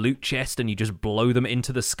horn in a loot chest and you just blow them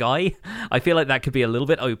into the sky. I feel like that could be a little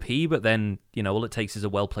bit OP, but then, all it takes is a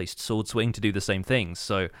well-placed sword swing to do the same thing.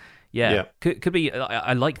 So, could be.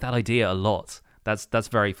 I like that idea a lot. That's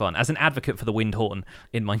very fun. As an advocate for the wind horn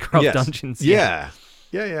in Minecraft Dungeons. Yeah.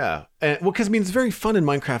 And, because it's very fun in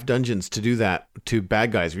Minecraft Dungeons to do that to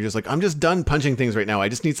bad guys. You're just like, I'm just done punching things right now. I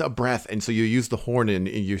just need a breath. And so you use the horn and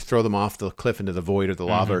you throw them off the cliff into the void or the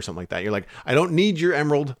lava or something like that. You're like, I don't need your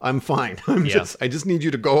emerald. I'm fine. I just need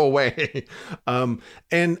you to go away. And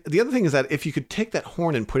the other thing is that if you could take that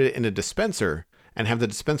horn and put it in a dispenser and have the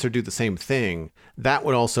dispenser do the same thing, that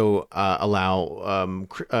would also allow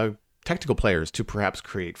technical players to perhaps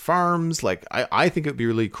create farms. Like I think it would be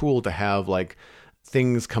really cool to have like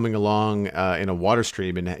things coming along in a water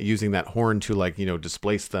stream and using that horn to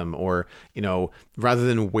displace them, or rather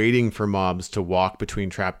than waiting for mobs to walk between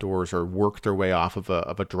trapdoors or work their way off of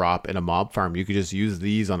a drop in a mob farm, you could just use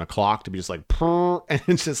these on a clock to be just like and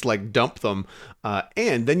it's just like dump them,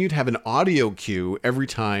 and then you'd have an audio cue every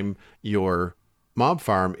time your mob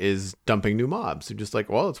farm is dumping new mobs. You're just like,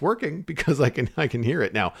 well, it's working because I can hear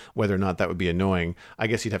it. Now, whether or not that would be annoying, I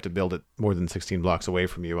guess you'd have to build it more than 16 blocks away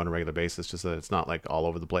from you on a regular basis, just so that it's not like all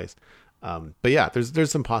over the place. But yeah,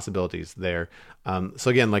 there's some possibilities there.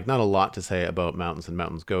 So again, like not a lot to say about mountains and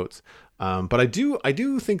mountains goats. But I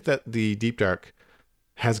do think that the Deep Dark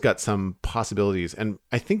has got some possibilities, and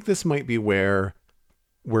I think this might be where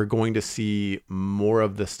we're going to see more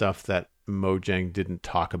of the stuff that Mojang didn't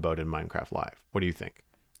talk about in Minecraft Live. What do you think?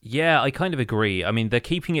 Yeah, I kind of agree. I mean, they're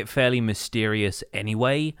keeping it fairly mysterious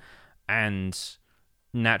anyway, and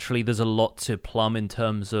naturally there's a lot to plumb in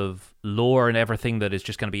terms of lore and everything that is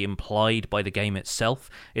just going to be implied by the game itself.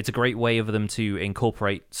 It's a great way of them to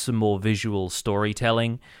incorporate some more visual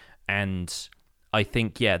storytelling, and I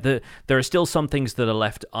think, there are still some things that are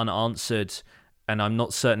left unanswered, and I'm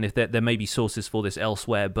not certain if there may be sources for this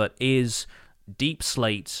elsewhere, but is Deep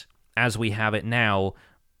Slate, as we have it now,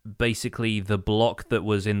 basically the block that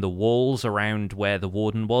was in the walls around where the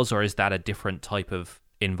warden was, or is that a different type of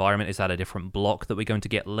environment? Is that a different block that we're going to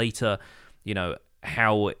get later?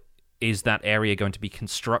 How is that area going to be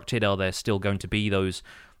constructed? Are there still going to be those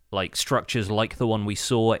like structures like the one we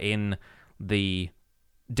saw in the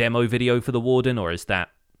demo video for the warden, or is that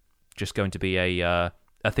just going to be a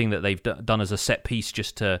thing that they've done as a set piece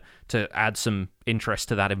just to add some interest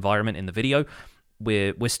to that environment in the video?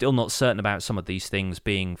 We're still not certain about some of these things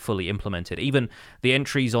being fully implemented. Even the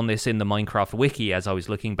entries on this in the Minecraft wiki, as I was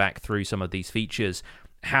looking back through some of these features,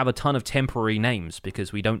 have a ton of temporary names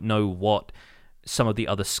because we don't know what some of the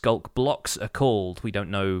other skulk blocks are called. We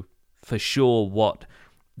don't know for sure what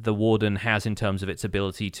the warden has in terms of its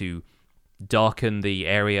ability to darken the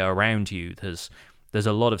area around you. There's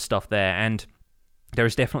a lot of stuff there, and there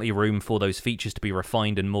is definitely room for those features to be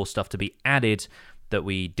refined and more stuff to be added that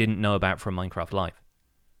we didn't know about from Minecraft Live.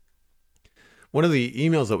 One of the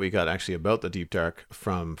emails that we got actually about the Deep Dark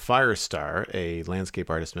from Firestar, a landscape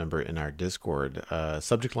artist member in our Discord,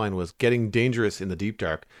 subject line was "Getting Dangerous in the Deep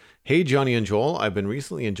Dark. Hey, Jonny and Joel, I've been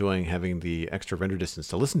recently enjoying having the extra render distance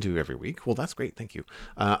to listen to every week." Well, that's great. Thank you.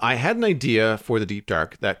 I had an idea for the Deep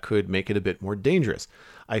Dark that could make it a bit more dangerous.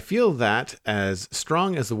 I feel that as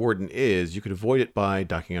strong as the warden is, you could avoid it by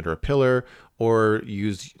ducking under a pillar, or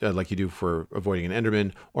use like you do for avoiding an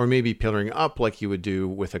Enderman, or maybe pillaring up like you would do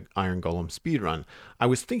with an Iron Golem speedrun. I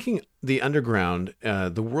was thinking the underground,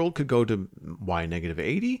 the world could go to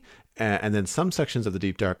Y-80, and then some sections of the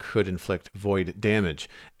Deep Dark could inflict void damage,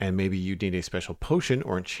 and maybe you need a special potion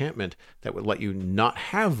or enchantment that would let you not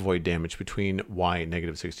have void damage between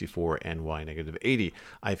Y-64 and Y-80.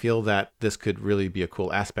 I feel that this could really be a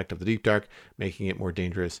cool aspect of the Deep Dark, making it more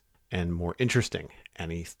dangerous and more interesting.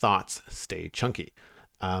 Any thoughts? Stay chunky.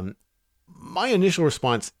 My initial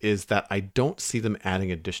response is that I don't see them adding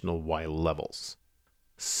additional Y levels.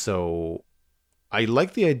 So I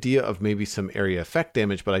like the idea of maybe some area effect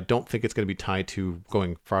damage, but I don't think it's going to be tied to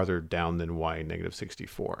going farther down than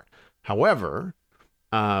Y-64. However,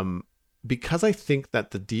 because I think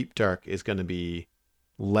that the Deep Dark is going to be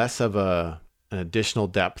less of a an additional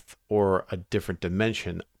depth or a different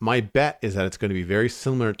dimension. My bet is that it's going to be very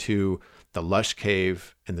similar to the Lush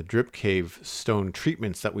Cave and the Drip Cave stone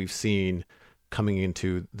treatments that we've seen coming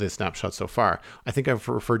into the snapshot so far. I think I've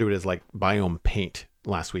referred to it as like biome paint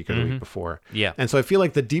last week or the week before. Yeah. And so I feel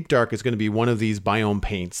like the deep dark is going to be one of these biome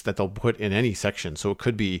paints that they'll put in any section. So it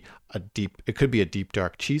could be a deep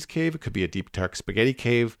dark cheese cave. It could be a deep dark spaghetti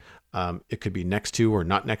cave. It could be next to or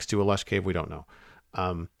not next to a lush cave. We don't know.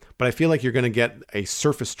 But I feel like you're going to get a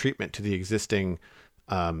surface treatment to the existing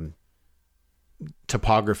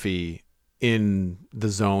topography in the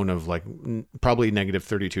zone of like probably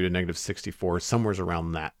 -32 to -64, somewhere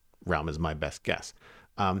around that realm is my best guess.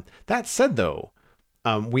 That said, though,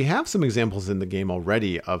 we have some examples in the game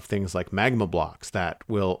already of things like magma blocks that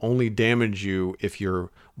will only damage you if you're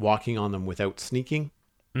walking on them without sneaking.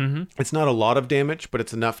 Mm-hmm. It's not a lot of damage, but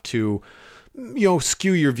it's enough to,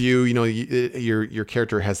 skew your view. Your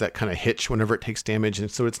character has that kind of hitch whenever it takes damage, and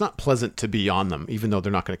so it's not pleasant to be on them, even though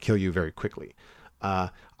they're not going to kill you very quickly.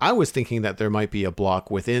 I was thinking that there might be a block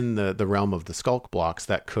within the realm of the skulk blocks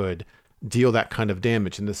that could deal that kind of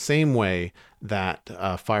damage in the same way that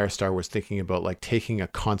Firestar was thinking about like taking a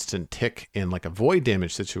constant tick in like a void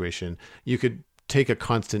damage situation. You could take a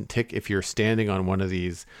constant tick if you're standing on one of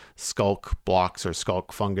these skulk blocks or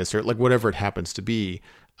skulk fungus or like whatever it happens to be.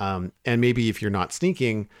 And maybe if you're not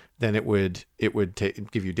sneaking, then it would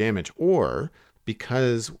give you damage. Or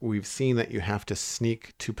because we've seen that you have to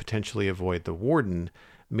sneak to potentially avoid the warden,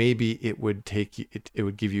 maybe it would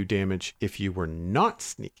give you damage if you were not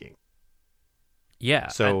sneaking. Yeah.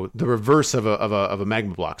 So the reverse of a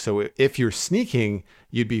magma block. So if you're sneaking,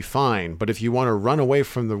 you'd be fine. But if you want to run away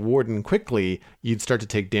from the warden quickly, you'd start to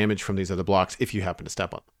take damage from these other blocks if you happen to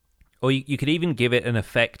step on them. Or you could even give it an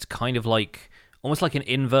effect kind of like, almost like an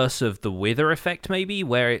inverse of the wither effect maybe,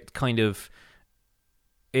 where it kind of,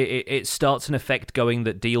 it starts an effect going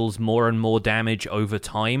that deals more and more damage over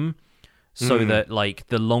time. So that like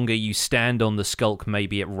the longer you stand on the skulk,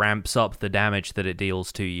 maybe it ramps up the damage that it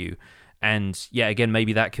deals to you. And yeah, again,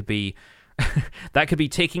 maybe that could be that could be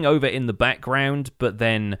ticking over in the background, but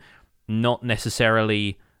then not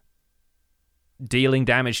necessarily dealing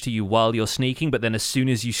damage to you while you're sneaking. But then as soon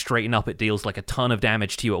as you straighten up, it deals like a ton of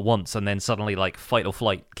damage to you at once, and then suddenly like fight or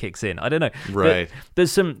flight kicks in. I don't know. Right.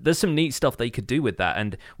 There's some neat stuff they could do with that,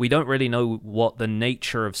 and we don't really know what the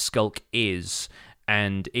nature of skulk is.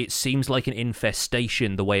 And it seems like an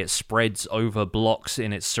infestation the way it spreads over blocks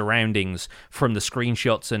in its surroundings. From the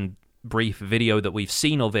screenshots and brief video that we've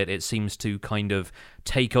seen of it, it seems to kind of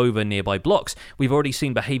take over nearby blocks. We've already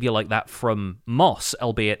seen behavior like that from moss,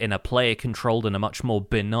 albeit in a player-controlled and a much more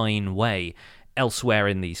benign way elsewhere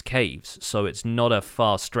in these caves. So it's not a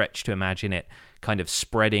far stretch to imagine it kind of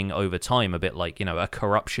spreading over time, a bit like, a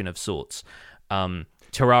corruption of sorts.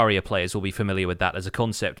 Terraria players will be familiar with that as a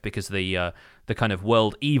concept because the kind of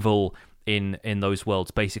world evil in those worlds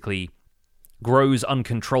basically grows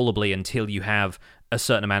uncontrollably until you have a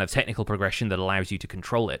certain amount of technical progression that allows you to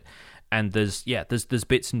control it. And there's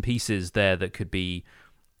bits and pieces there that could be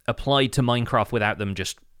applied to Minecraft without them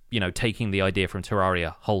just, taking the idea from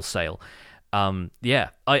Terraria wholesale. I'm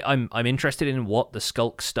interested in what the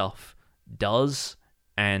skulk stuff does.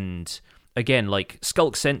 And again, like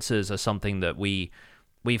skulk sensors are something that we've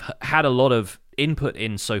had a lot of input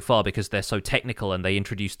in so far because they're so technical and they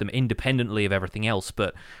introduced them independently of everything else,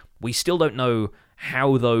 but we still don't know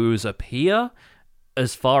how those appear.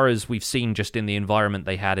 As far as we've seen just in the environment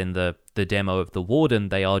they had in the demo of the Warden,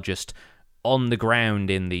 they are just on the ground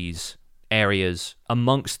in these areas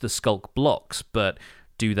amongst the skulk blocks, but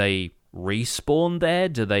do they respawn there?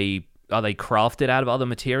 Are they crafted out of other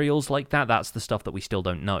materials like that? That's the stuff that we still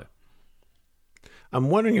don't know. I'm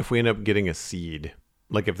wondering if we end up getting a seed.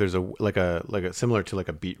 Like if there's a similar to like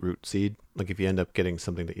a beetroot seed, like if you end up getting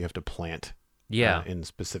something that you have to plant in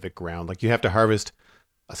specific ground, like you have to harvest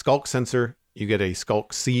a skulk sensor, you get a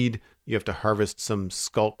skulk seed, you have to harvest some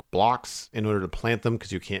skulk blocks in order to plant them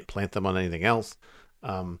because you can't plant them on anything else,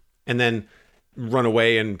 and then run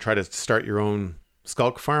away and try to start your own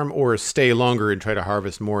skulk farm, or stay longer and try to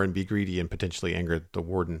harvest more and be greedy and potentially anger the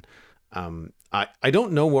warden. I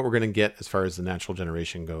don't know what we're going to get as far as the natural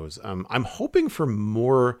generation goes. I'm hoping for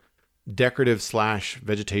more decorative /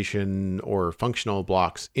 vegetation or functional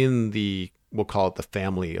blocks in we'll call it the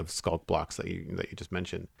family of skulk blocks that you just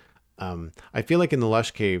mentioned. I feel like in the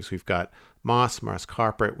lush caves, we've got moss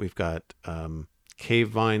carpet, we've got cave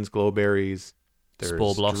vines, glowberries, there's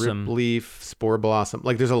spore blossom, drip leaf, spore blossom.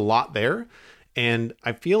 Like there's a lot there. And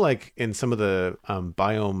I feel like in some of the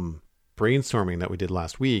biome brainstorming that we did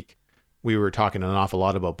last week, we were talking an awful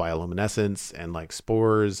lot about bioluminescence and like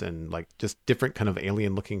spores and like just different kind of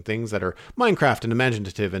alien looking things that are Minecraft and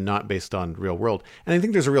imaginative and not based on real world. And I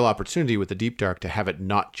think there's a real opportunity with the Deep Dark to have it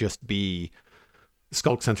not just be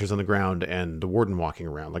skulk sensors on the ground and the warden walking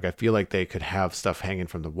around. Like I feel like they could have stuff hanging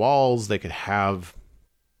from the walls. They could have,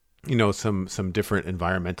 you know, some different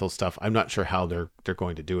environmental stuff. I'm not sure how they're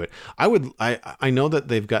going to do it. I know that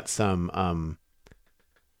they've got some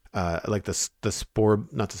like the spore,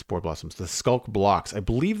 not the spore blossoms, the skulk blocks. I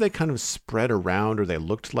believe they kind of spread around, or they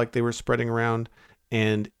looked like they were spreading around.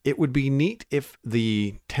 And it would be neat if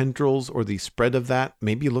the tendrils or the spread of that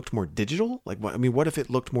maybe looked more digital. Like what if it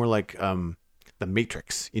looked more like the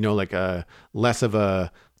Matrix, you know, like less of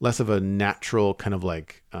a natural kind of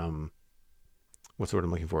like what's the word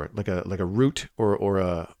I'm looking for? Like a root or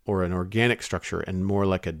an organic structure, and more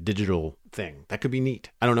like a digital thing. That could be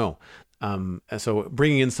neat. I don't know. So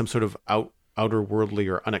bringing in some sort of outer worldly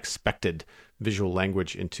or unexpected visual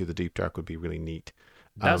language into the Deep Dark would be really neat.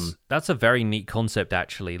 That's a very neat concept,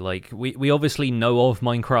 actually. Like we obviously know of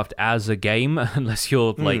Minecraft as a game, unless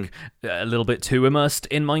you're like a little bit too immersed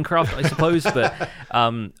in Minecraft, I suppose. But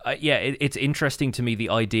it's interesting to me, the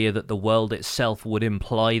idea that the world itself would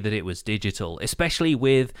imply that it was digital, especially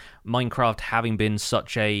with Minecraft having been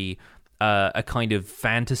such a kind of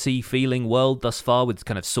fantasy feeling world thus far, with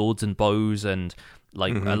kind of swords and bows and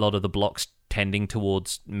like a lot of the blocks tending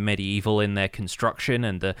towards medieval in their construction,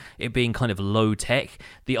 and it being kind of low tech.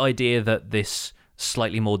 The idea that this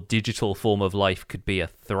slightly more digital form of life could be a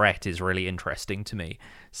threat is really interesting to me.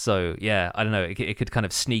 So yeah, I don't know, it could kind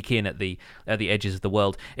of sneak in at the edges of the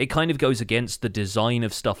world. It kind of goes against the design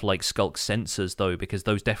of stuff like skulk sensors though, because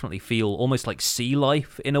those definitely feel almost like sea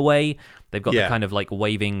life in a way. They've got the kind of like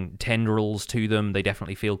waving tendrils to them. They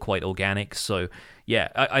definitely feel quite organic. So yeah,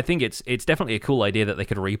 I think it's definitely a cool idea that they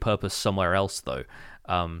could repurpose somewhere else though.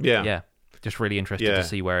 Just really interested to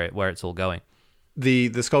see where it's all going.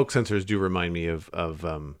 The skulk sensors do remind me of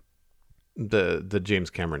the James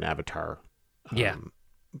Cameron Avatar.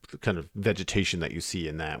 The kind of vegetation that you see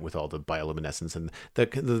in that, with all the bioluminescence and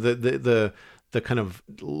the kind of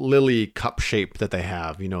lily cup shape that they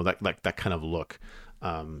have, you know, that kind of look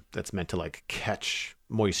that's meant to like catch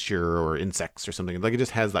moisture or insects or something. Like it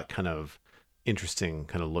just has that kind of interesting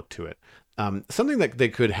kind of look to it. Something that they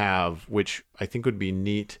could have, which I think would be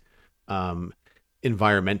neat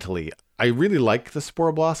environmentally. I really like the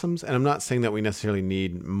spore blossoms, and I'm not saying that we necessarily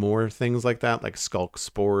need more things like that, like skulk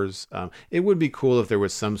spores. It would be cool if there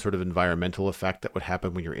was some sort of environmental effect that would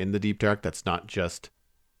happen when you're in the Deep Dark. That's not just,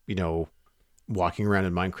 you know, walking around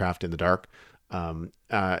in Minecraft in the dark.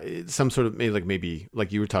 Some sort of maybe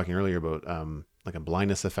like you were talking earlier about like a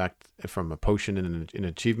blindness effect from a potion in an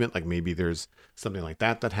achievement. Like maybe there's something like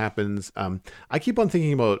that happens. I keep on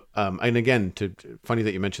thinking about, and again, funny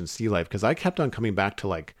that you mentioned sea life, because I kept on coming back to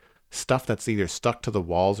like stuff that's either stuck to the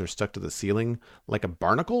walls or stuck to the ceiling, like a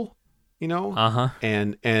barnacle, you know?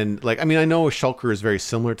 And like, I mean, I know a shulker is very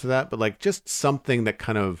similar to that, but like just something that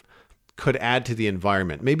kind of could add to the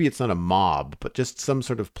environment. Maybe it's not a mob, but just some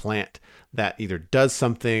sort of plant that either does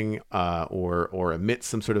something or emits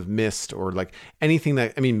some sort of mist, or like anything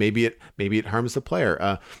that, I mean, maybe it harms the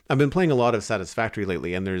player. I've been playing a lot of Satisfactory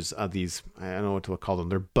lately, and there's these, I don't know what to call them.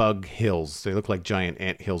 They're bug hills. They look like giant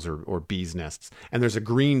ant hills or bees nests. And there's a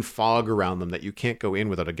green fog around them that you can't go in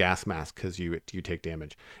without a gas mask because you take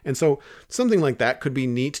damage. And so something like that could be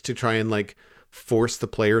neat to try and like force the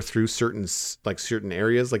player through certain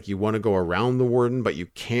areas. Like you want to go around the warden, but you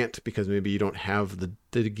can't because maybe you don't have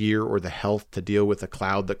the gear or the health to deal with a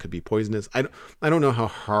cloud that could be poisonous. I don't know how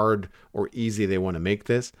hard or easy they want to make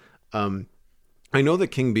this. I know that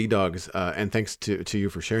King B Dogs, and thanks to you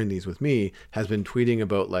for sharing these with me, has been tweeting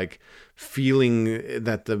about like feeling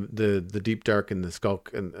that the Deep Dark and the skulk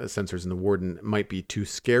and sensors and the warden might be too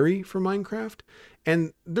scary for Minecraft.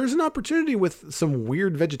 And there's an opportunity with some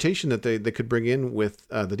weird vegetation that they could bring in with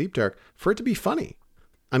the Deep Dark for it to be funny.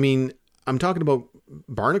 I mean, I'm talking about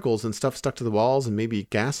barnacles and stuff stuck to the walls and maybe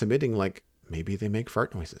gas emitting, like maybe they make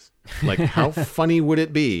fart noises. Like how funny would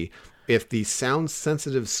it be if the sound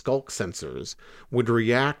sensitive skulk sensors would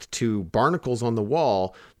react to barnacles on the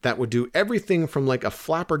wall that would do everything from like a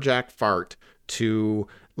flapperjack fart to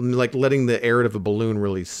like letting the air out of a balloon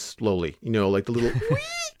really slowly, you know, like the little,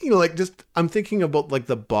 you know, like just, I'm thinking about like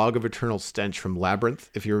the Bog of Eternal Stench from Labyrinth,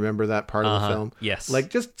 if you remember that part of the film. Yes. Like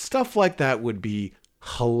just stuff like that would be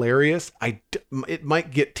hilarious. It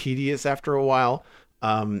might get tedious after a while.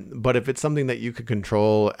 But if it's something that you could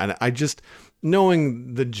control, and I just,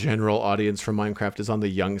 knowing the general audience for Minecraft is on the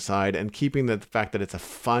young side and keeping the fact that it's a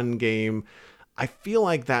fun game, I feel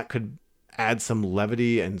like that could add some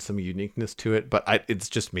levity and some uniqueness to it. But it's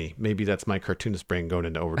just me. Maybe that's my cartoonist brain going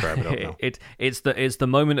into overdrive. I don't know. It's the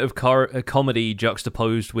moment of comedy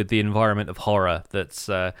juxtaposed with the environment of horror. That's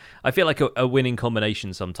I feel like a winning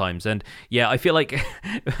combination sometimes. And yeah, I feel like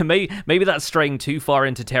maybe that's straying too far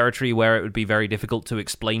into territory where it would be very difficult to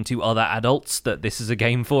explain to other adults that this is a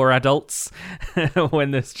game for adults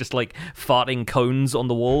when there's just like farting cones on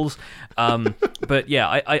the walls. But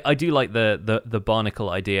yeah, I do like the barnacle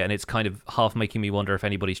idea, and it's kind of half making me wonder if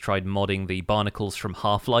anybody's tried modding the barnacles from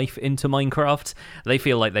Half-Life into Minecraft. They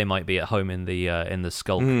feel like they might be at home in the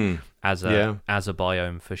Skulk as a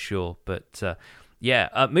biome for sure. But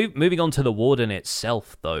moving on to the Warden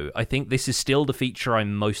itself, though, I think this is still the feature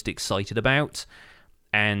I'm most excited about.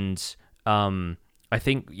 And I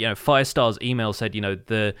think, Firestar's email said,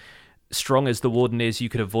 the strong as the Warden is, you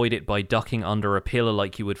could avoid it by ducking under a pillar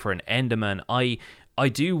like you would for an Enderman. I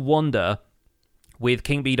do wonder, with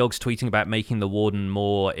King B-Dogs tweeting about making the Warden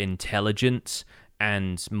more intelligent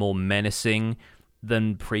and more menacing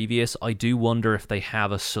than previous, I do wonder if they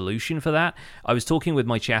have a solution for that. I was talking with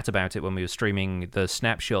my chat about it when we were streaming the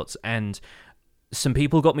snapshots, and some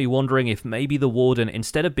people got me wondering if maybe the Warden,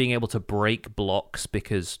 instead of being able to break blocks,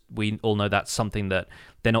 because we all know that's something that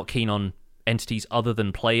they're not keen on entities other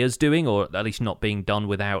than players doing, or at least not being done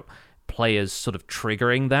without players sort of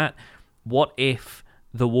triggering that, what if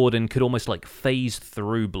the Warden could almost like phase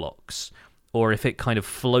through blocks? Or if it kind of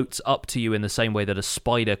floats up to you in the same way that a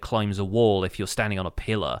spider climbs a wall if you're standing on a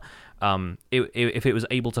pillar. If it was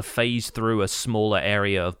able to phase through a smaller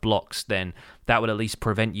area of blocks, then that would at least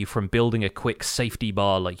prevent you from building a quick safety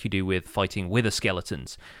bar like you do with fighting wither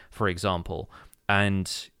skeletons, for example.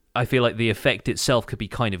 And I feel like the effect itself could be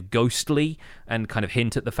kind of ghostly and kind of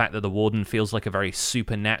hint at the fact that the Warden feels like a very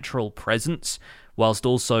supernatural presence, whilst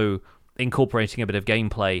also incorporating a bit of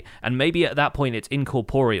gameplay. And maybe at that point it's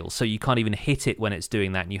incorporeal, so you can't even hit it when it's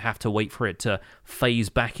doing that, and you have to wait for it to phase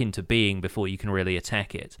back into being before you can really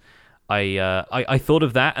attack it. I thought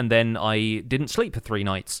of that, and then I didn't sleep for 3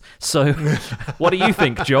 nights. So what do you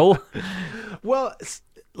think, Joel? Well,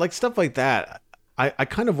 like stuff like that, I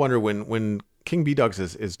kind of wonder when King B-Dogs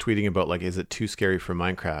is tweeting about, like, is it too scary for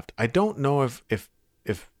Minecraft? I don't know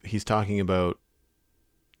if he's talking about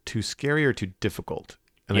too scary or too difficult.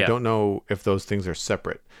 And I don't know if those things are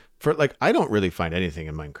separate. I don't really find anything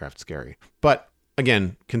in Minecraft scary. But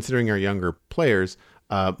again, considering our younger players,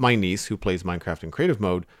 my niece who plays Minecraft in creative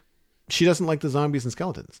mode, she doesn't like the zombies and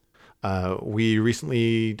skeletons. I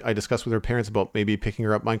discussed with her parents about maybe picking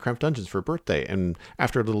her up Minecraft Dungeons for her birthday. And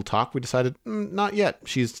after a little talk, we decided, not yet.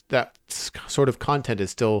 That sort of content is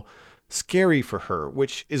still scary for her,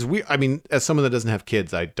 which is weird. I mean, as someone that doesn't have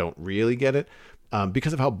kids, I don't really get it.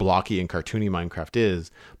 Because of how blocky and cartoony Minecraft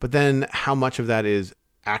is, but then how much of that is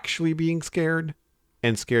actually being scared,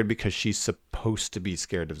 and scared because she's supposed to be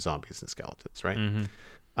scared of zombies and skeletons, right?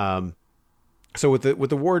 Mm-hmm. So with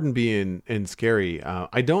the Warden being scary,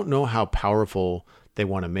 I don't know how powerful they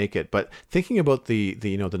want to make it, but thinking about the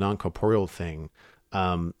non-corporeal thing,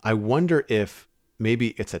 I wonder if maybe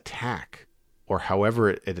its attack, or however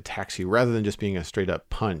it attacks you, rather than just being a straight up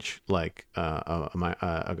punch like an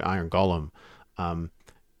iron golem.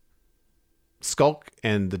 Skulk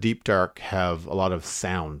and the Deep Dark have a lot of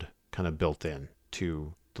sound kind of built in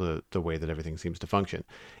to the way that everything seems to function.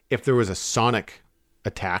 If there was a sonic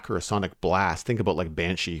attack or a sonic blast, think about like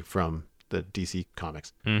Banshee from the DC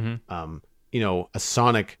comics. Mm-hmm. A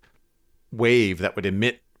sonic wave that would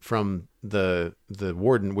emit from the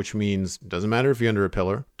Warden, which means doesn't matter if you're under a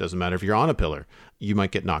pillar, doesn't matter if you're on a pillar, you might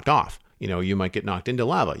get knocked off. You might get knocked into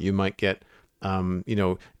lava. You might get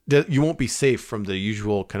you won't be safe from the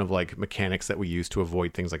usual kind of like mechanics that we use to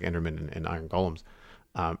avoid things like Enderman and Iron Golems,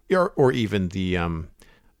 or even the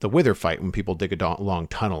Wither fight when people dig a long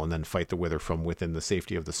tunnel and then fight the Wither from within the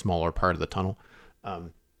safety of the smaller part of the tunnel.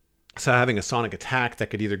 So having a sonic attack that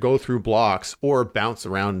could either go through blocks or bounce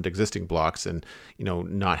around existing blocks and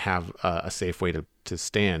not have a safe way to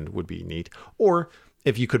stand would be neat. Or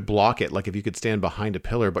if you could block it, like if you could stand behind a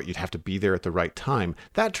pillar, but you'd have to be there at the right time,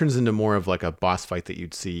 that turns into more of like a boss fight that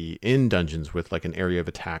you'd see in dungeons with like an area of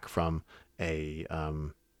attack from a,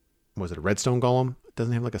 was it a redstone golem?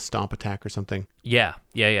 Doesn't it have like a stomp attack or something? Yeah.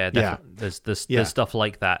 There's stuff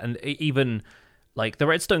like that. And even like the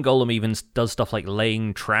redstone golem even does stuff like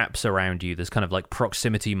laying traps around you. There's kind of like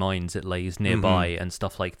proximity mines it lays nearby and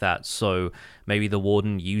stuff like that. So maybe the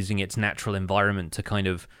Warden using its natural environment to kind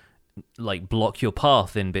of like block your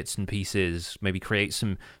path in bits and pieces, maybe create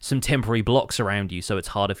some temporary blocks around you so it's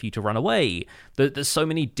harder for you to run away. There's so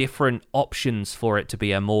many different options for it to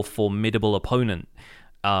be a more formidable opponent,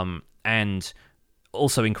 and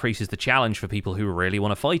also increases the challenge for people who really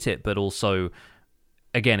want to fight it, but also,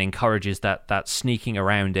 again, encourages that sneaking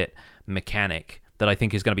around it mechanic that I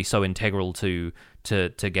think is going to be so integral to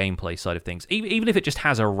gameplay side of things. Even if it just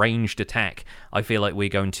has a ranged attack, I feel like we're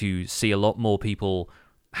going to see a lot more people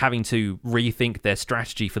having to rethink their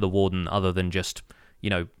strategy for the Warden other than just,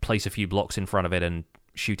 place a few blocks in front of it and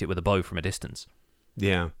shoot it with a bow from a distance.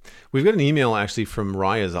 Yeah. We've got an email actually from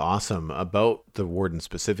Raya's Awesome about the Warden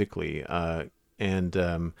specifically. And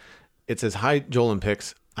it says, "Hi, Joel and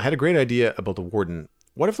Pix. I had a great idea about the Warden.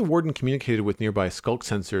 What if the Warden communicated with nearby skulk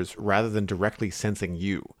sensors rather than directly sensing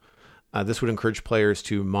you? This would encourage players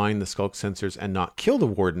to mine the skulk sensors and not kill the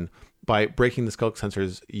Warden. By breaking the skulk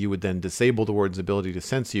sensors, you would then disable the Warden's ability to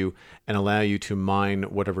sense you and allow you to mine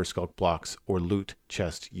whatever skulk blocks or loot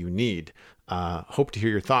chest you need. Hope to hear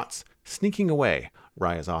your thoughts. Sneaking away.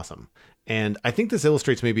 Raya's Awesome." And I think this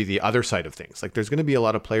illustrates maybe the other side of things. Like, there's going to be a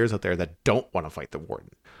lot of players out there that don't want to fight the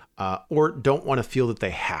Warden, or don't want to feel that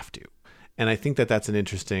they have to. And I think that that's an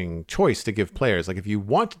interesting choice to give players. Like, if you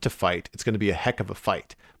want to fight, it's going to be a heck of a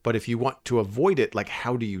fight. But if you want to avoid it, like,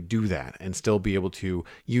 how do you do that and still be able to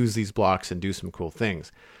use these blocks and do some cool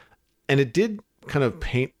things? And it did kind of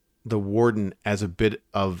paint the Warden as a bit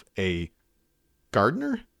of a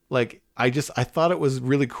gardener. Like, I thought it was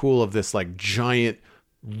really cool of this, like, giant,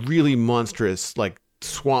 really monstrous, like,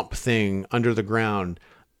 swamp thing under the ground.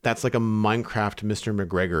 That's like a Minecraft Mr.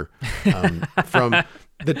 McGregor from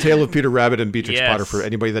The Tale of Peter Rabbit and Beatrix Potter. For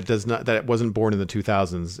anybody that wasn't born in the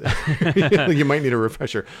 2000s, you might need a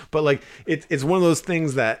refresher. But like, it's one of those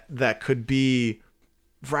things that could be,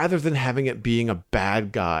 rather than having it being a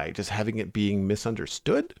bad guy, just having it being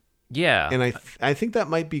misunderstood. Yeah. And I think that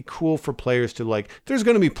might be cool for players to, like, there's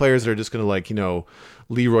going to be players that are just going to, like,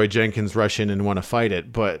 Leroy Jenkins rush in and want to fight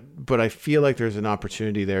it. But I feel like there's an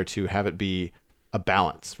opportunity there to have it be a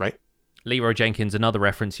balance, right? Leroy Jenkins, another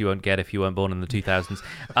reference you won't get if you weren't born in the 2000s.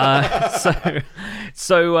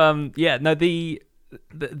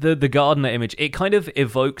 The gardener image, it kind of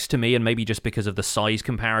evokes to me, and maybe just because of the size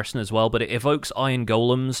comparison as well, but it evokes iron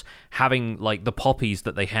golems having, like, the poppies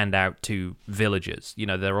that they hand out to villagers.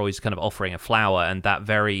 They're always kind of offering a flower, and that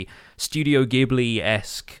very Studio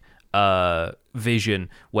Ghibli-esque vision,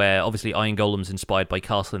 where obviously Iron Golem's inspired by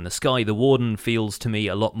Castle in the Sky. The Warden feels to me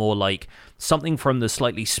a lot more like something from the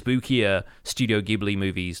slightly spookier Studio Ghibli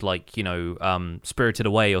movies, like, Spirited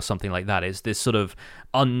Away or something like that. It's this sort of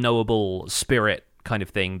unknowable spirit kind of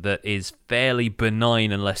thing that is fairly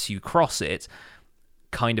benign unless you cross it.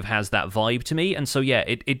 Kind of has that vibe to me. And so, yeah,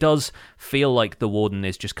 it does feel like the Warden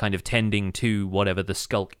is just kind of tending to whatever the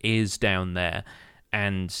skulk is down there.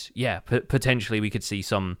 And, yeah, potentially we could see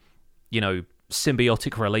some,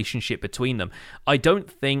 symbiotic relationship between them. I don't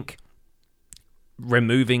think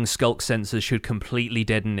removing skulk sensors should completely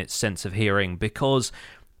deaden its sense of hearing, because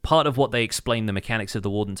part of what they explain the mechanics of the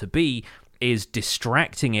Warden to be is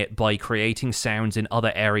distracting it by creating sounds in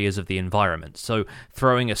other areas of the environment. So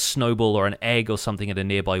throwing a snowball or an egg or something at a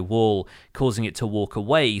nearby wall, causing it to walk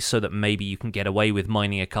away so that maybe you can get away with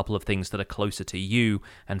mining a couple of things that are closer to you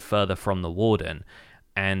and further from the Warden.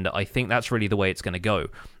 And I think that's really the way it's going to go.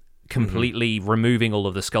 Completely removing all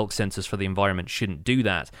of the skulk sensors for the environment shouldn't do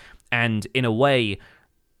that. And in a way,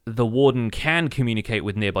 the Warden can communicate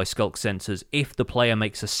with nearby skulk sensors if the player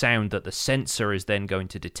makes a sound that the sensor is then going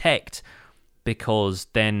to detect, because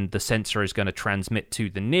then the sensor is going to transmit to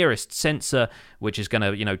the nearest sensor, which is going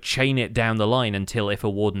to, chain it down the line until, if a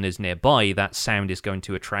Warden is nearby, that sound is going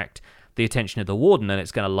to attract the attention of the Warden, and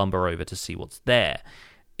it's going to lumber over to see what's there,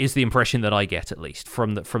 is the impression that I get, at least,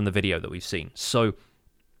 from the video that we've seen. So,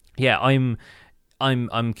 yeah,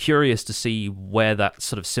 I'm curious to see where that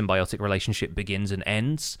sort of symbiotic relationship begins and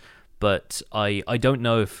ends, but I don't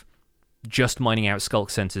know if just mining out skulk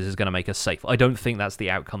sensors is going to make us safe. I don't think that's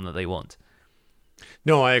the outcome that they want.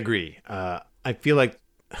 No, I agree. I feel like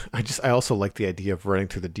I also like the idea of running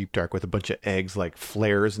through the deep dark with a bunch of eggs, like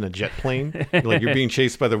flares in a jet plane. Like, you're being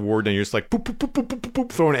chased by the Warden and you're just like poop, poop, poop, poop, poop, poop,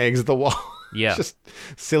 poop, throwing eggs at the wall. Yeah. It's just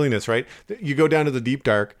silliness, right? You go down to the deep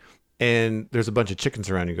dark and there's a bunch of chickens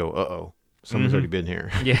around. You go, uh-oh, someone's already been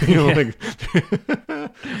here. Yeah.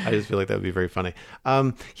 I just feel like that would be very funny.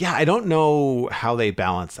 I don't know how they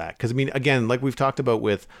balance that. Because, I mean, again, like we've talked about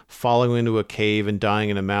with falling into a cave and dying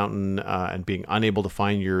in a mountain and being unable to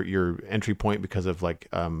find your entry point because of, like,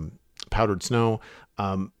 powdered snow.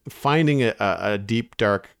 Finding a deep,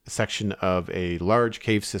 dark section of a large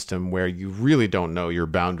cave system where you really don't know your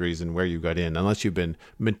boundaries and where you got in, unless you've been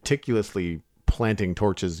meticulously planting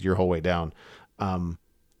torches your whole way down, and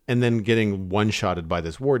then getting one-shotted by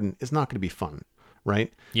this Warden is not going to be fun,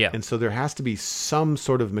 right? Yeah. And so there has to be some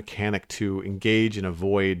sort of mechanic to engage and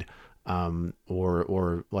avoid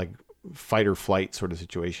or like fight or flight sort of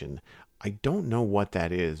situation. I don't know what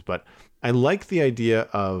that is, but I like the idea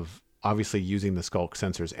of obviously using the skulk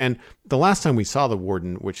sensors. And the last time we saw the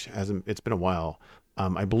warden, which hasn't, it's been a while,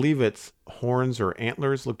 I believe its horns or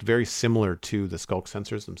antlers looked very similar to the skulk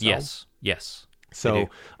sensors themselves. Yes. So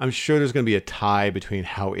I'm sure there's going to be a tie between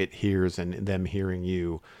how it hears and them hearing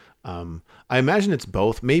you. I imagine it's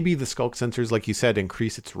both. Maybe the skulk sensors, like you said,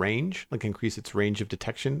 increase its range of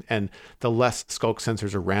detection, and the less skulk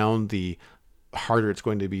sensors around, the harder it's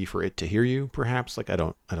going to be for it to hear you. Perhaps, like I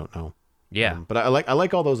don't know. Yeah, but I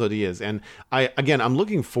like all those ideas, and I'm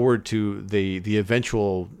looking forward to the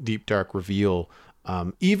eventual deep dark reveal.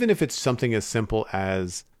 Even if it's something as simple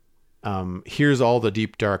as here's all the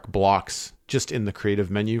deep dark blocks just in the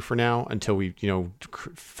creative menu for now until we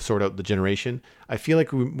sort out the generation. I feel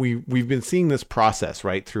like we've been seeing this process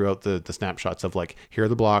right throughout the snapshots of like, here are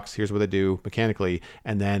the blocks, here's what they do mechanically,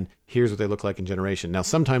 and then here's what they look like in generation. Now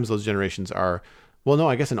sometimes those generations are, well, no,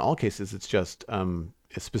 I guess in all cases it's just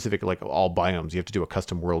specific, like all biomes. You have to do a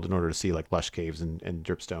custom world in order to see like lush caves and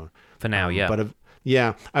dripstone for now.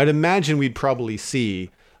 I'd imagine we'd probably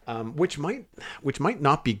see which might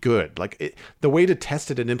not be good. Like the way to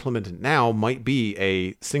test it and implement it now might be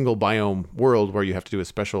a single biome world where you have to do a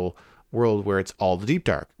special world where it's all the deep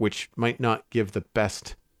dark, which might not give the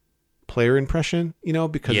best player impression,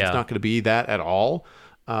 because it's not going to be that at all.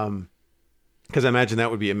 Because I imagine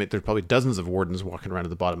that would be, there's probably dozens of wardens walking around at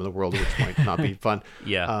the bottom of the world, which might not be fun.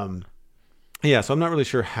 So I'm not really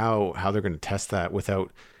sure how they're going to test that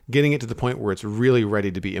without getting it to the point where it's really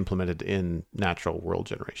ready to be implemented in natural world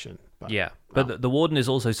generation. But the warden is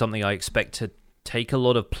also something I expect to take a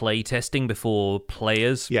lot of play testing before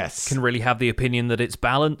players can really have the opinion that it's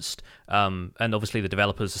balanced. And obviously the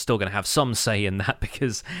developers are still going to have some say in that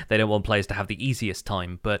because they don't want players to have the easiest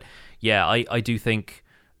time. But yeah, I do think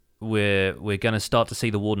we're going to start to see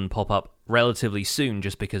the warden pop up relatively soon,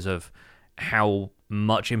 just because of how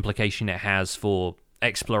much implication it has for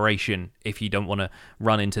exploration. If you don't want to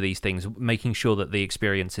run into these things, making sure that the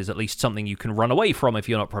experience is at least something you can run away from if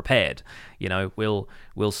you're not prepared.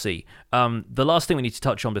 We'll see. The last thing we need to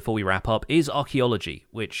touch on before we wrap up is archaeology,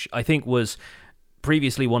 which I think was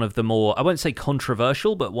previously one of the more, I won't say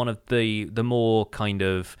controversial, but one of the more kind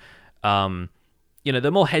of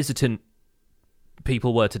the more hesitant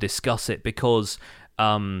people were to discuss it, because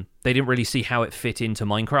they didn't really see how it fit into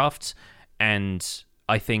Minecraft. And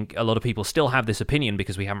I think a lot of people still have this opinion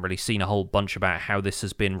because we haven't really seen a whole bunch about how this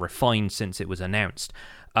has been refined since it was announced.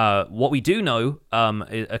 What we do know,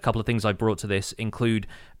 a couple of things I brought to this include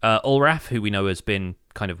Ulraf, who we know has been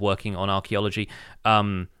kind of working on archaeology,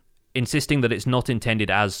 insisting that it's not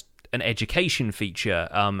intended as an education feature,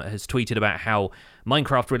 has tweeted about how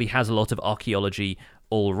Minecraft really has a lot of archaeology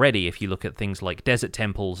already. If you look at things like desert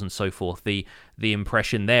temples and so forth, the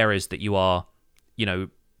impression there is that you are,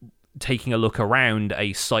 taking a look around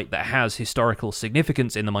a site that has historical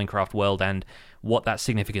significance in the Minecraft world, and what that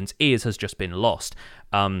significance is has just been lost.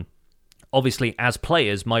 Obviously, as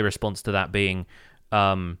players, my response to that being,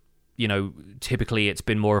 typically it's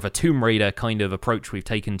been more of a Tomb Raider kind of approach we've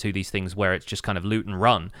taken to these things, where it's just kind of loot and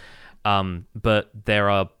run. But there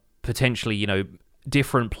are potentially,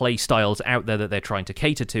 different play styles out there that they're trying to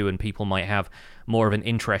cater to, and people might have more of an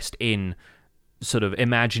interest in sort of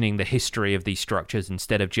imagining the history of these structures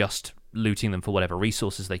instead of just looting them for whatever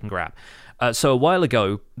resources they can grab. So a while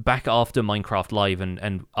ago, back after Minecraft Live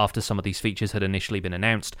and after some of these features had initially been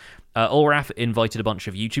announced, Ulraf invited a bunch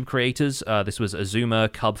of YouTube creators, this was Azuma,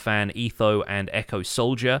 Cubfan, Etho, and Echo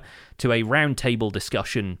Soldier, to a roundtable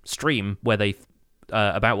discussion stream where they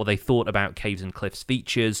about what they thought about Caves and Cliffs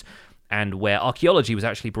features, and where archaeology was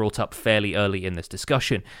actually brought up fairly early in this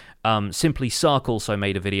discussion. Simply Sark also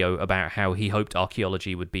made a video about how he hoped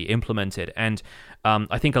archaeology would be implemented, and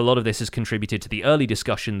I think a lot of this has contributed to the early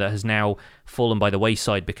discussion that has now fallen by the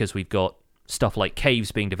wayside because we've got stuff like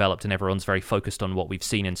caves being developed and everyone's very focused on what we've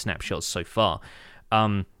seen in snapshots so far.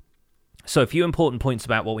 So a few important points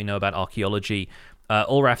about what we know about archaeology.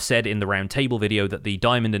 Ulraf said in the roundtable video that the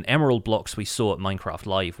diamond and emerald blocks we saw at Minecraft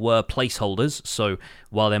Live were placeholders, so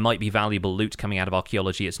while there might be valuable loot coming out of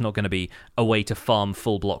archaeology, it's not going to be a way to farm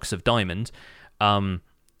full blocks of diamond.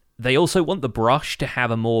 They also want the brush to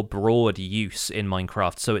have a more broad use in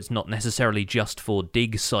Minecraft, so it's not necessarily just for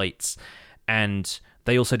dig sites, and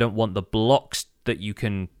they also don't want the blocks that you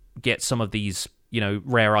can get some of these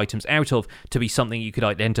rare items out of to be something you could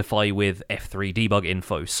identify with F3 debug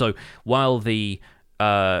info. So while the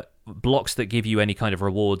blocks that give you any kind of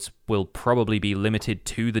rewards will probably be limited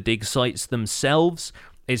to the dig sites themselves,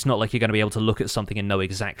 it's not like you're going to be able to look at something and know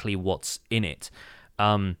exactly what's in it.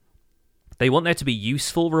 The they want there to be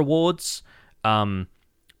useful rewards.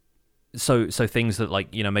 So things that,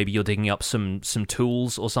 like, you know, maybe you're digging up some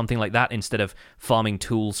tools or something like that. Instead of farming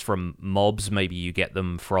tools from mobs, maybe you get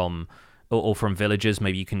them from or from villagers.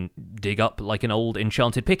 Maybe you can dig up like an old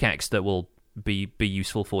enchanted pickaxe that will be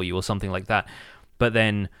useful for you or something like that. But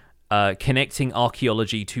then connecting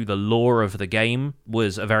archaeology to the lore of the game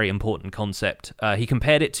was a very important concept. He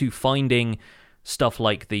compared it to finding stuff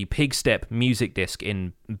like the Pigstep music disc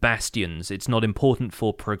in Bastions. It's not important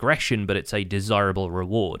for progression, but it's a desirable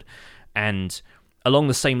reward. And along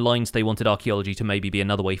the same lines, they wanted archaeology to maybe be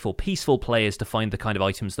another way for peaceful players to find the kind of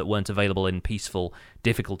items that weren't available in peaceful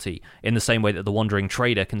difficulty, in the same way that the Wandering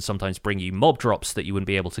Trader can sometimes bring you mob drops that you wouldn't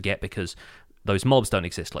be able to get because those mobs don't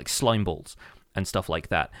exist, like slime balls and stuff like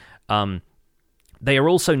that. They are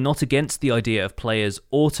also not against the idea of players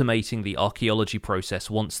automating the archaeology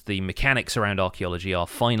process once the mechanics around archaeology are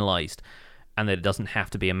finalized, and that it doesn't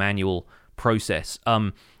have to be a manual process.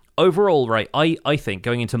 Overall, right, I think,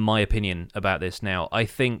 going into my opinion about this now, I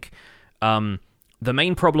think the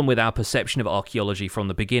main problem with our perception of archaeology from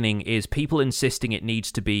the beginning is people insisting it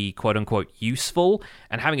needs to be quote-unquote useful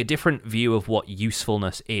and having a different view of what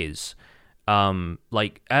usefulness is.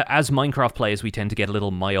 Like, as Minecraft players, we tend to get a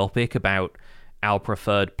little myopic about our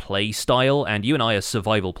preferred play style, and you and I are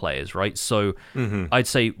survival players, right? So I'd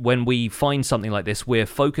say when we find something like this, we're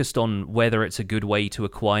focused on whether it's a good way to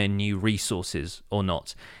acquire new resources or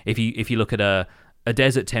not. If you look at a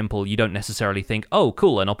desert temple, you don't necessarily think, oh,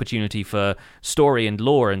 cool, an opportunity for story and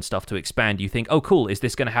lore and stuff to expand. You think, oh, cool, is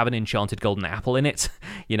this going to have an enchanted golden apple in it?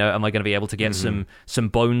 You know, am I going to be able to get some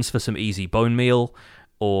bones for some easy bone meal?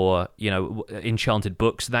 Or, you know, enchanted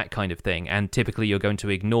books, that kind of thing. And typically you're going to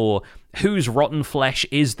ignore whose rotten flesh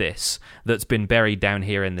is this that's been buried down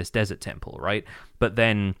here in this desert temple, right? But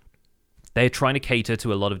then they're trying to cater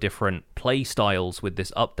to a lot of different play styles with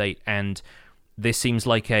this update, and this seems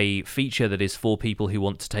like a feature that is for people who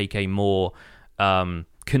want to take a more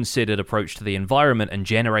considered approach to the environment and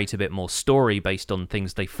generate a bit more story based on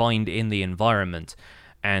things they find in the environment.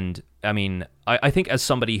 And, I mean, I think as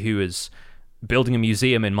somebody who is building a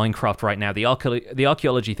museum in Minecraft right now, the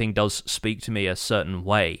archaeology thing does speak to me a certain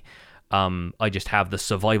way. I just have the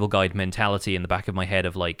survival guide mentality in the back of my head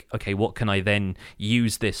of like, okay, what can I then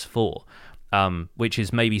use this for? Which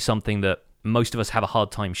is maybe something that most of us have a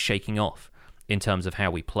hard time shaking off in terms of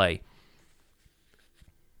how we play.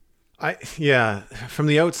 From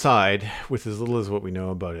the outside, with as little as what we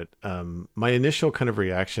know about it, my initial kind of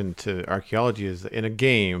reaction to archaeology is in a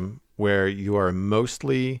game where you are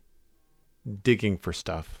mostly digging for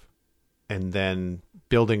stuff and then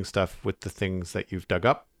building stuff with the things that you've dug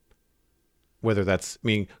up, whether that's, I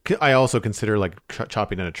mean, I also consider like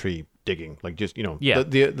chopping down a tree digging, like just, you know,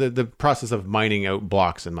 the process of mining out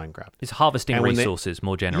blocks in Minecraft. It's harvesting resources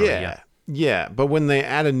more generally. Yeah. But when they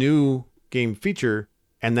add a new game feature,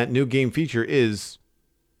 and that new game feature is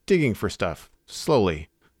digging for stuff slowly,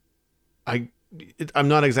 I'm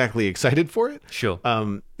not exactly excited for it. Sure.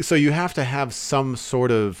 So you have to have some sort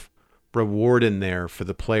of reward in there for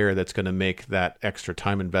the player that's going to make that extra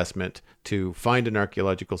time investment to find an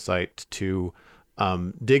archaeological site, to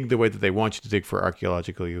dig the way that they want you to dig for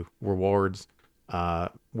archaeological rewards,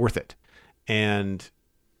 worth it. And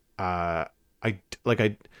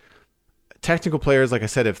technical players, like I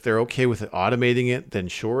said, if they're okay with it, automating it, then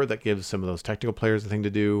sure, that gives some of those technical players a thing to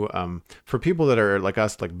do. For people that are like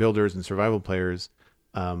us, like builders and survival players,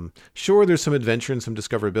 sure, there's some adventure and some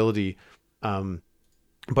discoverability,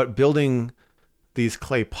 but building these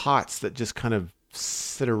clay pots that just kind of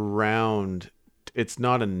sit around, it's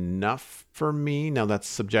not enough for me. Now that's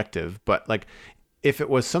subjective, but like if it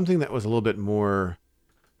was something that was a little bit more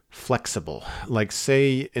flexible, like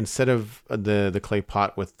say instead of the clay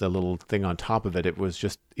pot with the little thing on top of it, it was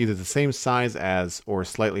just either the same size as or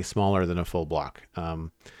slightly smaller than a full block,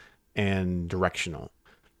 and directional.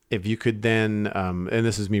 If you could then, and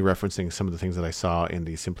this is me referencing some of the things that I saw in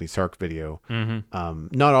the Simply Sark video,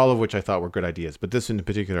 not all of which I thought were good ideas, but this in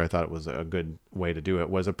particular I thought was a good way to do it,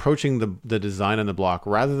 was approaching the design on the block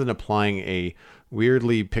rather than applying a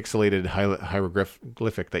weirdly pixelated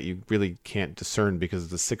hieroglyphic that you really can't discern because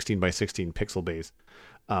it's a 16 by 16 pixel base.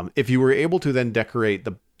 If you were able to then decorate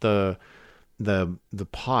the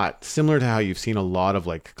pot similar to how you've seen a lot of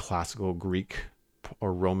like classical Greek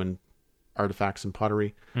or Roman artifacts and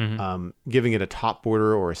pottery, giving it a top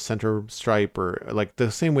border or a center stripe, or like the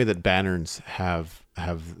same way that banners have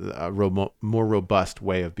a more robust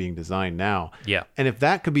way of being designed now. Yeah. And if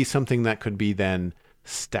that could be something that could be then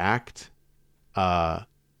stacked,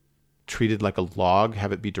 treated like a log,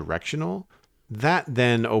 have it be directional, that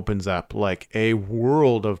then opens up like a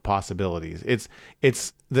world of possibilities.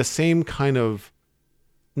 It's the same kind of,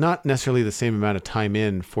 not necessarily the same amount of time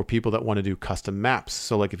in for people that want to do custom maps.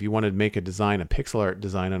 So like if you want to make a pixel art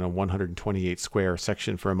design on a 128 square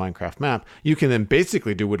section for a Minecraft map, you can then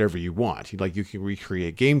basically do whatever you want. Like you can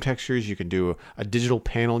recreate game textures, you can do a digital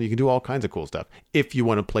panel, you can do all kinds of cool stuff if you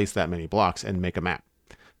want to place that many blocks and make a map.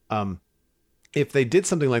 If they did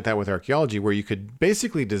something like that with archaeology, where you could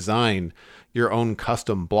basically design your own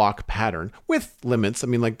custom block pattern with limits. I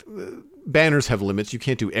mean, like banners have limits. You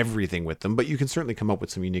can't do everything with them, but you can certainly come up with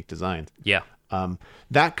some unique designs. Yeah.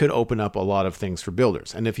 That could open up a lot of things for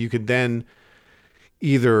builders. And if you could then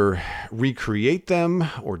either recreate them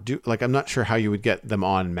or do, like, I'm not sure how you would get them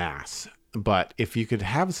en masse, but if you could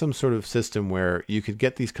have some sort of system where you could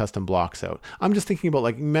get these custom blocks out. I'm just thinking about,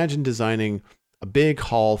 like, imagine designing a big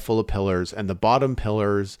hall full of pillars, and the bottom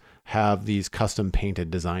pillars have these custom painted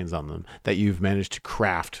designs on them that you've managed to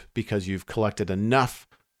craft because you've collected enough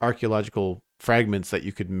archaeological fragments that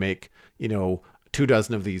you could make, 24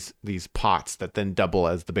 of these pots that then double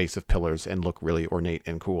as the base of pillars and look really ornate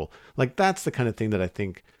and cool. Like, that's the kind of thing that I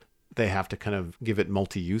think they have to kind of give it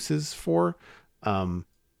multi-uses for. In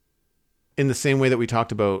the same way that we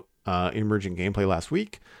talked about emergent gameplay last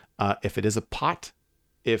week, if it is a pot,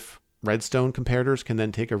 if redstone comparators can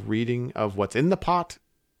then take a reading of what's in the pot,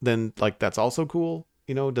 then like that's also cool.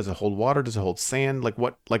 Does it hold water? Does it hold sand? Like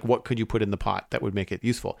what could you put in the pot that would make it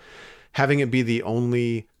useful? Having it be the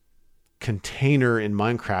only container in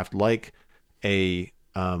Minecraft, like a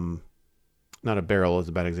not a barrel is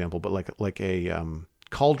a bad example, but like a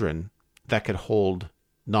cauldron that could hold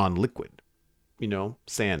non-liquid,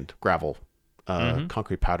 sand, gravel,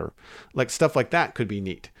 concrete powder, like stuff like that could be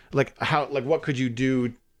neat. Like what could you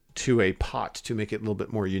do to a pot to make it a little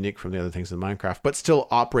bit more unique from the other things in Minecraft, but still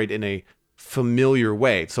operate in a familiar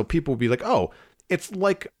way? So people will be like, oh, it's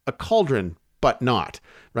like a cauldron, but not,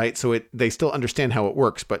 right? So they still understand how it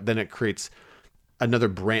works, but then it creates another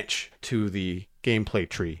branch to the gameplay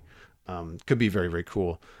tree. Could be very, very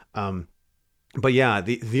cool. But yeah,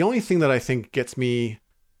 the only thing that I think gets my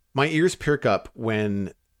ears perk up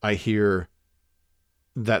when I hear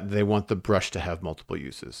that they want the brush to have multiple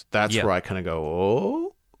uses. That's where I kind of go, oh,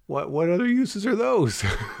 what other uses are those?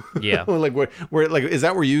 Yeah. Like where like, is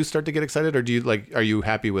that where you start to get excited, or are you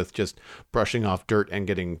happy with just brushing off dirt and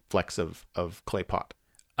getting flecks of clay pot?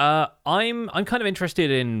 I'm kind of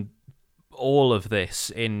interested in all of this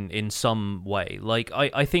in some way. Like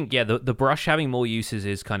I think the brush having more uses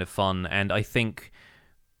is kind of fun, and I think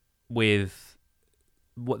with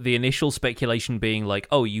what the initial speculation being like,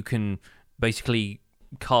 oh, you can basically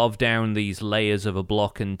carve down these layers of a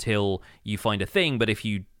block until you find a thing, but if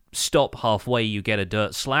you stop halfway you get a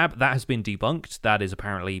dirt slab. That has been debunked. That is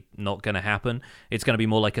apparently not going to happen. It's going to be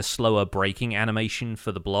more like a slower breaking animation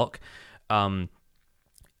for the block. I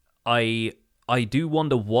do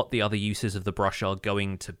wonder what the other uses of the brush are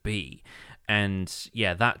going to be, and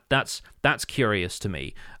yeah, that's curious to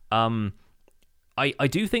me. I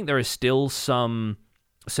do think there is still some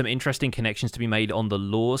interesting connections to be made on the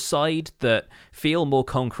lore side that feel more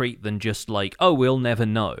concrete than just like, oh, we'll never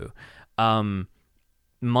know.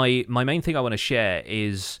 My main thing I want to share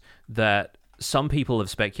is that some people have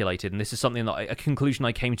speculated, and this is something that a conclusion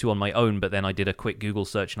I came to on my own, but then I did a quick Google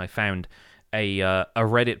search and I found a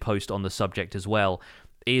Reddit post on the subject as well,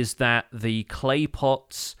 is that the clay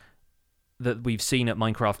pots that we've seen at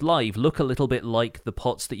Minecraft Live look a little bit like the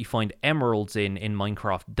pots that you find emeralds in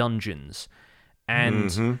Minecraft Dungeons.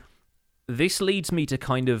 And this leads me to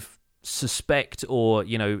kind of suspect or,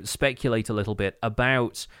 speculate a little bit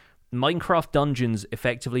about Minecraft Dungeons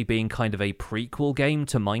effectively being kind of a prequel game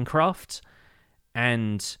to Minecraft.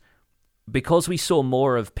 And because we saw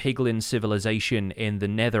more of Piglin civilization in the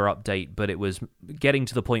Nether update, but it was getting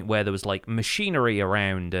to the point where there was like machinery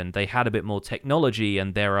around and they had a bit more technology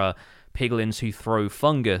and there are piglins who throw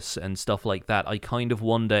fungus and stuff like that, I kind of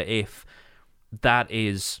wonder if that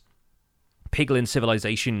is Piglin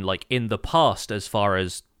civilization like in the past as far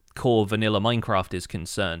as core vanilla Minecraft is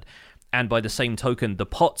concerned. And by the same token, the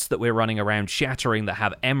pots that we're running around shattering that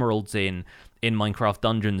have emeralds in Minecraft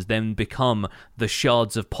Dungeons then become the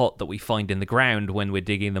shards of pot that we find in the ground when we're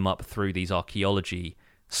digging them up through these archaeology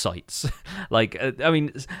sites.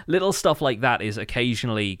 Little stuff like that is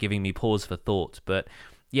occasionally giving me pause for thought. But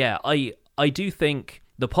yeah, I do think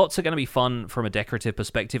the pots are going to be fun from a decorative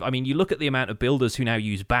perspective. I mean, you look at the amount of builders who now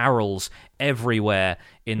use barrels everywhere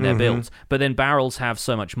in their builds, but then barrels have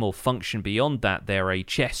so much more function beyond that. They're a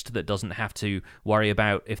chest that doesn't have to worry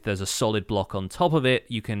about if there's a solid block on top of it.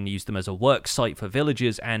 You can use them as a work site for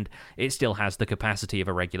villagers, and it still has the capacity of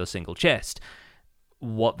a regular single chest.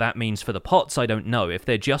 what that means for the pots, I don't know. If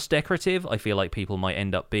they're just decorative, I feel like people might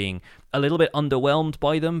end up being a little bit underwhelmed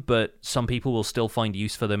by them, but some people will still find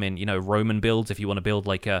use for them in, Roman builds. If you want to build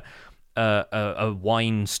like a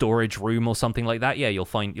wine storage room or something like that, yeah, you'll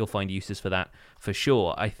find uses for that for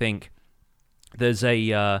sure. I think there's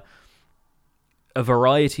a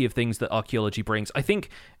variety of things that archaeology brings. I think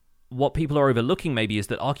what people are overlooking maybe is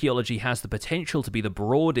that archaeology has the potential to be the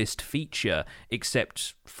broadest feature,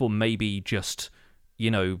 except for maybe just,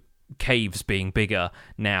 caves being bigger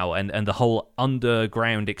now and the whole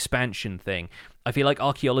underground expansion thing. I feel like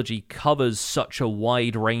archaeology covers such a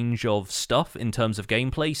wide range of stuff in terms of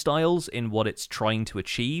gameplay styles in what it's trying to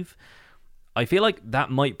achieve. I feel like that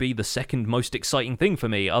might be the second most exciting thing for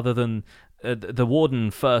me, other than the Warden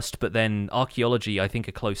first, but then archaeology, I think,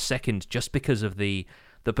 a close second, just because of the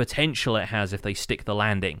potential it has if they stick the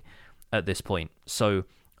landing at this point. So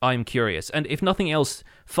I'm curious. And if nothing else,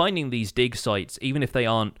 finding these dig sites, even if they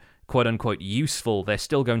aren't quote-unquote useful, they're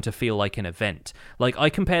still going to feel like an event. Like, I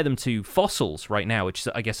compare them to fossils right now, which is,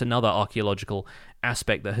 I guess, another archaeological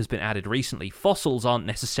aspect that has been added recently. Fossils aren't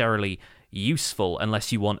necessarily useful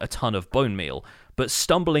unless you want a ton of bone meal, but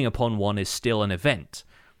stumbling upon one is still an event,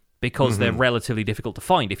 because they're relatively difficult to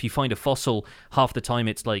find. If you find a fossil, half the time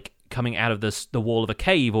it's like coming out of the wall of a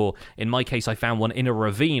cave, or in my case, I found one in a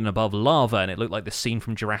ravine above lava, and it looked like the scene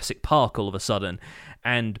from Jurassic Park all of a sudden.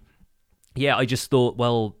 And yeah, I just thought,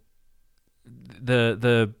 well,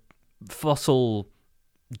 the fossil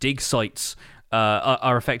dig sites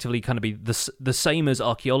are effectively kind of be the same as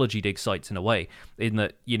archaeology dig sites in a way, in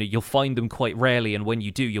that you'll find them quite rarely, and when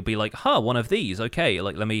you do, you'll be like, one of these, okay,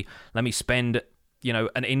 like let me spend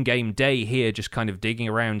an in-game day here just kind of digging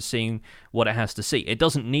around, seeing what it has to see. It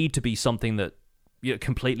doesn't need to be something that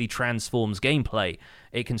completely transforms gameplay.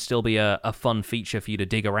 It can still be a fun feature for you to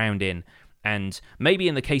dig around in. And maybe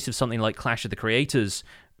in the case of something like Clash of the Creators,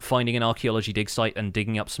 finding an archaeology dig site and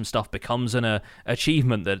digging up some stuff becomes an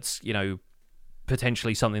achievement that's,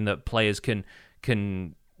 potentially something that players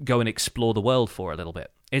can go and explore the world for a little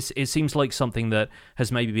bit. It seems like something that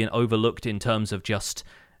has maybe been overlooked in terms of just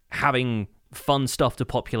having fun stuff to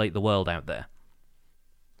populate the world out there.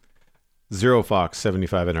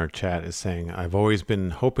 ZeroFox75 in our chat is saying, I've always been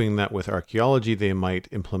hoping that with archaeology they might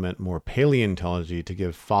implement more paleontology to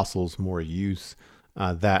give fossils more use.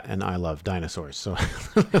 That, and I love dinosaurs. So,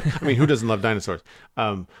 I mean, who doesn't love dinosaurs?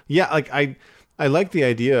 Yeah, like I like the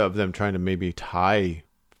idea of them trying to maybe tie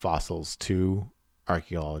fossils to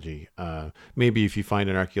archaeology. Maybe if you find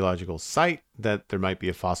an archaeological site, that there might be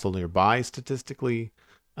a fossil nearby statistically,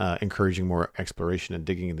 encouraging more exploration and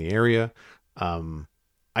digging in the area.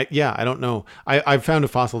 I don't know. I found a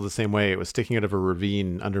fossil the same way. It was sticking out of a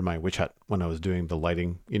ravine under my witch hut when I was doing the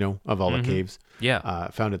lighting, of all the caves. Yeah.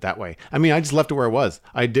 Found it that way. I mean, I just left it where it was.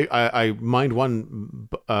 I mined one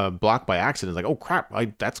block by accident. Like, oh crap,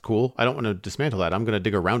 that's cool. I don't want to dismantle that. I'm going to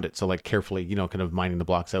dig around it. So like carefully, kind of mining the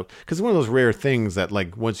blocks out. Because it's one of those rare things that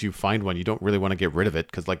like once you find one, you don't really want to get rid of it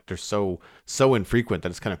because like they're so infrequent that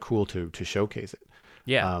it's kind of cool to showcase it.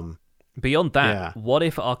 Yeah. Beyond that, What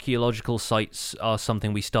if archaeological sites are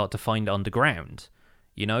something we start to find underground?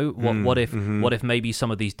 What if maybe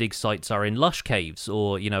some of these dig sites are in lush caves,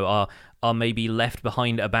 or are maybe left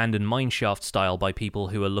behind abandoned mineshaft style by people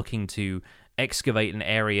who are looking to excavate an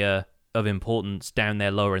area of importance down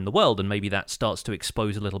there lower in the world, and maybe that starts to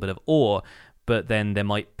expose a little bit of ore, but then there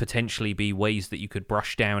might potentially be ways that you could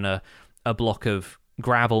brush down a block of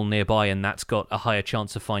gravel nearby, and that's got a higher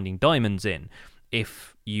chance of finding diamonds in.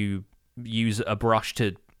 If you use a brush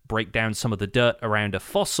to break down some of the dirt around a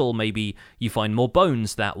fossil, maybe you find more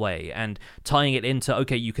bones that way, and tying it into,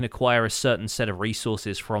 okay, you can acquire a certain set of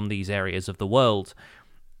resources from these areas of the world.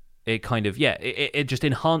 It kind of, it just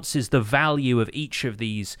enhances the value of each of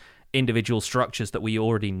these individual structures that we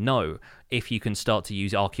already know, if you can start to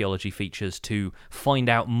use archaeology features to find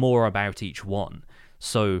out more about each one.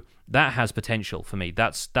 So that has potential for me.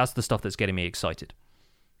 That's the stuff that's getting me excited.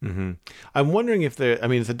 Mm-hmm. I'm wondering if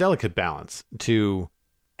it's a delicate balance to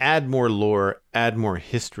add more lore, add more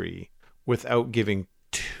history without giving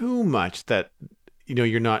too much that,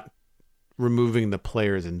 you're not removing the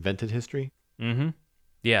player's invented history. Mm-hmm.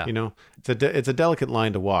 Yeah. It's a delicate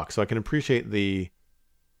line to walk. So I can appreciate the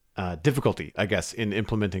difficulty, I guess, in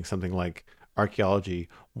implementing something like archaeology,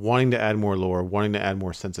 wanting to add more lore, wanting to add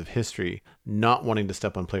more sense of history, not wanting to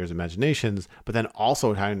step on players' imaginations, but then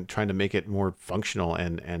also trying to make it more functional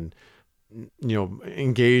and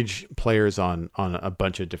engage players on a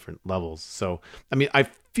bunch of different levels. So I mean, I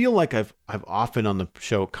feel like I've often on the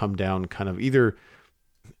show come down kind of either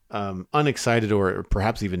unexcited or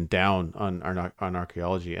perhaps even down on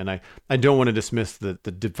archaeology. And I don't want to dismiss the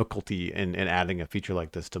difficulty in adding a feature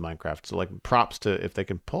like this to Minecraft. So like props to if they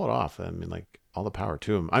can pull it off. I mean, like all the power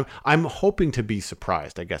to them. I'm hoping to be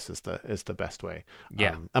surprised, I guess is the best way.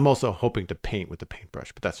 Yeah. I'm also hoping to paint with the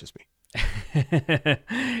paintbrush, but that's just me.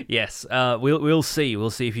 Yes, we'll see. We'll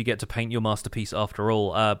see if you get to paint your masterpiece after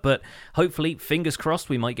all. But hopefully, fingers crossed,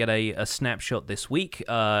 we might get a snapshot this week.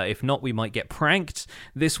 If not, we might get pranked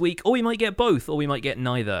this week, or we might get both, or we might get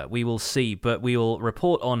neither. We will see, but we will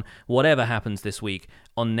report on whatever happens this week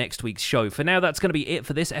on next week's show. For now, that's going to be it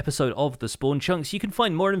for this episode of The Spawn Chunks. You can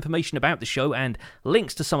find more information about the show and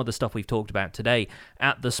links to some of the stuff we've talked about today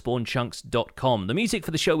at thespawnchunks.com. The music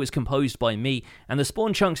for the show is composed by me, and The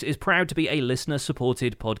Spawn Chunks is proud to be a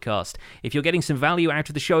listener-supported podcast. If you're getting some value out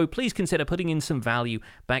of the show, please consider putting in some value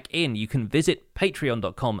back in. You can visit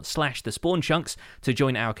patreon.com/thespawnchunks to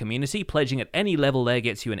join our community. Pledging at any level there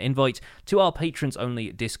gets you an invite to our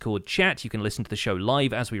patrons-only Discord chat. You can listen to the show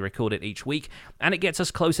live as we record it each week, and it gets us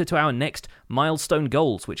closer to our next milestone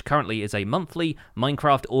goals, which currently is a monthly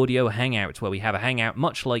Minecraft audio hangout, where we have a hangout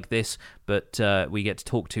much like this, but we get to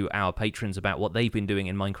talk to our patrons about what they've been doing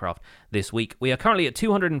in Minecraft this week. We are currently at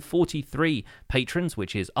 243 patrons,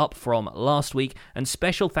 which is up from last week, and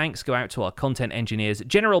special thanks go out to our content engineers,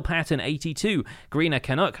 General Patton 82, Greener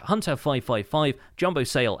Canuck, Hunter 555, Jumbo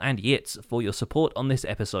Sale, and Yitz for your support on this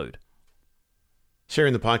episode.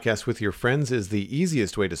 Sharing the podcast with your friends is the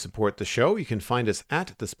easiest way to support the show. You can find us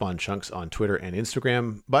at The Spawn Chunks on Twitter and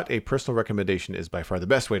Instagram, but a personal recommendation is by far the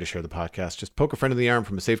best way to share the podcast. Just poke a friend in the arm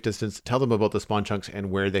from a safe distance, tell them about The Spawn Chunks and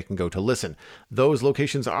where they can go to listen. Those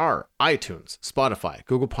locations are iTunes, Spotify,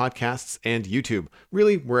 Google Podcasts, and YouTube.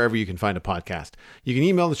 Really, wherever you can find a podcast. You can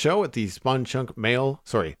email the show at the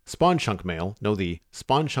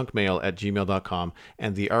spawnchunkmail@gmail.com,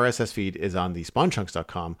 and the RSS feed is on the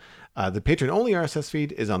spawnchunks.com. The patron-only RSS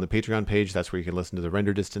feed is on the Patreon page. That's where you can listen to the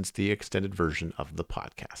render distance, the extended version of the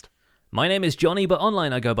podcast. My name is Jonny, but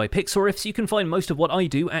online I go by Pixelriffs. You can find most of what I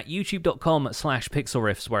do at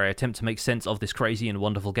youtube.com/pixelriffs, where I attempt to make sense of this crazy and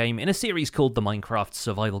wonderful game in a series called The Minecraft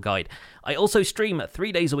Survival Guide. I also stream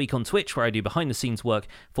 3 days a week on Twitch, where I do behind-the-scenes work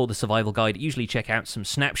for the Survival Guide. Usually check out some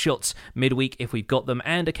snapshots midweek if we've got them,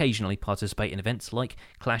 and occasionally participate in events like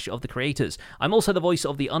Clash of the Creators. I'm also the voice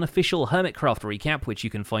of the unofficial Hermitcraft recap, which you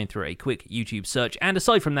can find through a quick YouTube search. And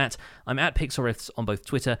aside from that, I'm at Pixelriffs on both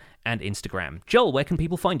Twitter and Instagram. Joel, where can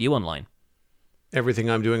people find you online? Everything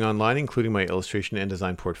I'm doing online, including my illustration and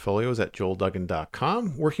design portfolios at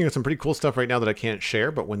joelduggan.com. Working on some pretty cool stuff right now that I can't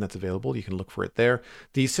share, but when that's available, you can look for it there.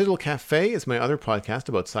 The Citadel Cafe is my other podcast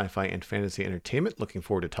about sci-fi and fantasy entertainment. Looking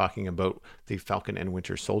forward to talking about the Falcon and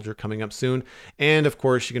Winter Soldier coming up soon. And of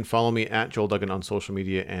course, you can follow me at Joel Duggan on social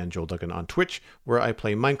media and Joel Duggan on Twitch, where I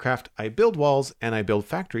play Minecraft, I build walls, and I build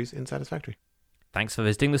factories in Satisfactory. Thanks for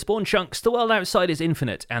visiting The Spawn Chunks. The world outside is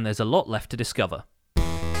infinite, and there's a lot left to discover.